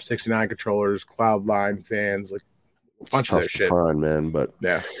 69 controllers, Cloudline fans, like bunch of their tough to shit. find, man. But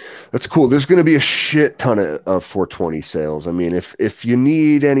Yeah. that's cool. There's going to be a shit ton of 420 sales. I mean, if you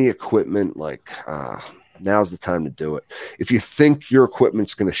need any equipment, like now's the time to do it. If you think your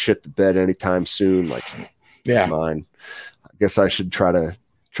equipment's going to shit the bed anytime soon, like mine, I guess I should try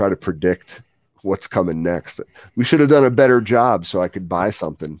to predict what's coming next. We should have done a better job so I could buy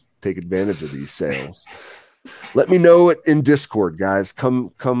something, take advantage of these sales. Let me know it in Discord, guys.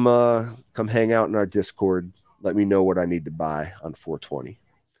 Come hang out in our Discord. Let me know what I need to buy on 420.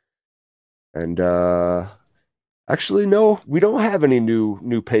 And actually, no, we don't have any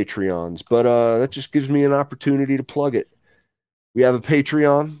new Patreons, but that just gives me an opportunity to plug it. We have a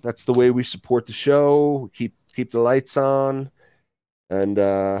Patreon. That's the way we support the show. We keep the lights on, and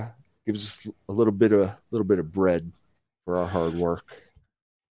gives us a little bit of bread for our hard work.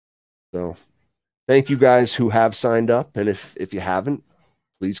 So, thank you guys who have signed up, and if you haven't,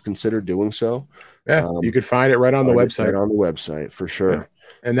 please consider doing so. Yeah, you could find it right on the website. Right on the website for sure. Yeah.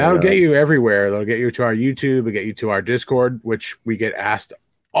 And that'll get you everywhere. That'll get you to our YouTube. It'll get you to our Discord, which we get asked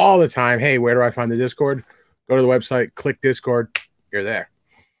all the time. Hey, where do I find the Discord? Go to the website, click Discord. You're there.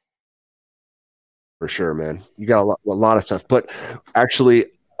 For sure, man. You got a lot of stuff. But actually,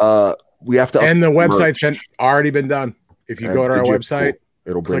 we have to. And the website's already been done. If you go to our website,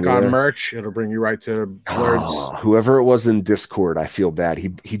 it'll bring click on merch. It'll bring you right to Blurred's. Whoever it was in Discord, I feel bad.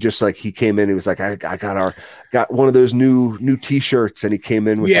 He just like he came in. He was like, I got one of those new T-shirts, and he came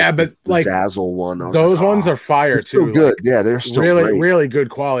in with the Zazzle one. Those ones are fire too. Still good, yeah, they're still really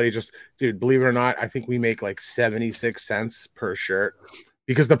good quality. Just dude, believe it or not, I think we make like 76 cents per shirt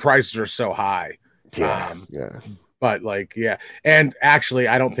because the prices are so high. Yeah. But and actually,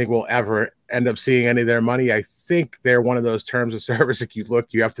 I don't think we'll ever end up seeing any of their money. I think they're one of those terms of service. Like you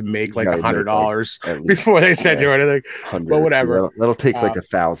have to make like $100 before they send you anything. But whatever, that'll take like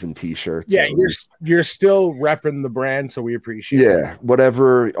 1,000 T-shirts. Yeah, you're still repping the brand, so we appreciate. Yeah,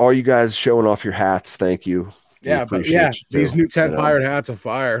 whatever. All you guys showing off your hats, thank you. Yeah, but these new tent pirate hats are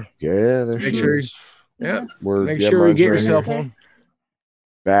fire. Yeah, they're make sure you get yourself one.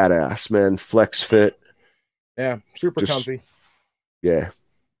 Badass, man. Flex fit. Yeah, super comfy. Yeah,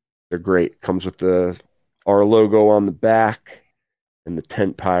 they're great. Comes with our logo on the back and the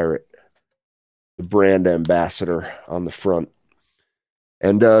tent pirate, the brand ambassador on the front.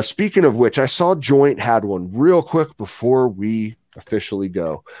 And speaking of which, I saw Joint had one real quick before we officially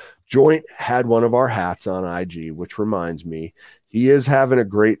go. Joint had one of our hats on IG, which reminds me, he is having a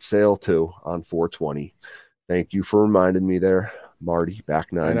great sale too on 420. Thank you for reminding me there, Marty,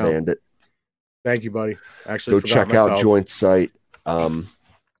 Back Nine Bandit. Thank you, buddy. Actually, go check out Joint's site.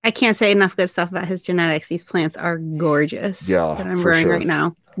 I can't say enough good stuff about his genetics. These plants are gorgeous. Yeah, that I'm growing right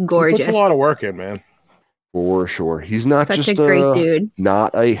now. Gorgeous. He puts a lot of work in, man. For sure. He's not such just a great dude.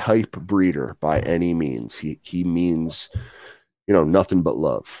 Not a hype breeder by any means. He means, nothing but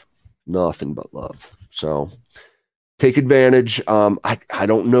love. Nothing but love. So take advantage. I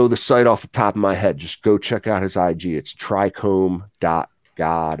don't know the site off the top of my head. Just go check out his IG. It's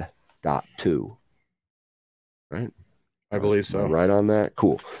trichome.god.2. Right? I believe so. Right on that.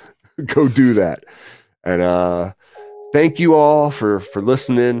 Cool. Go do that. And thank you all for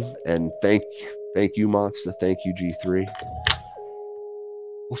listening. And thank you, Monster. Thank you, G3.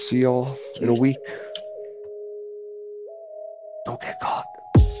 We'll see y'all in a week. Don't get caught.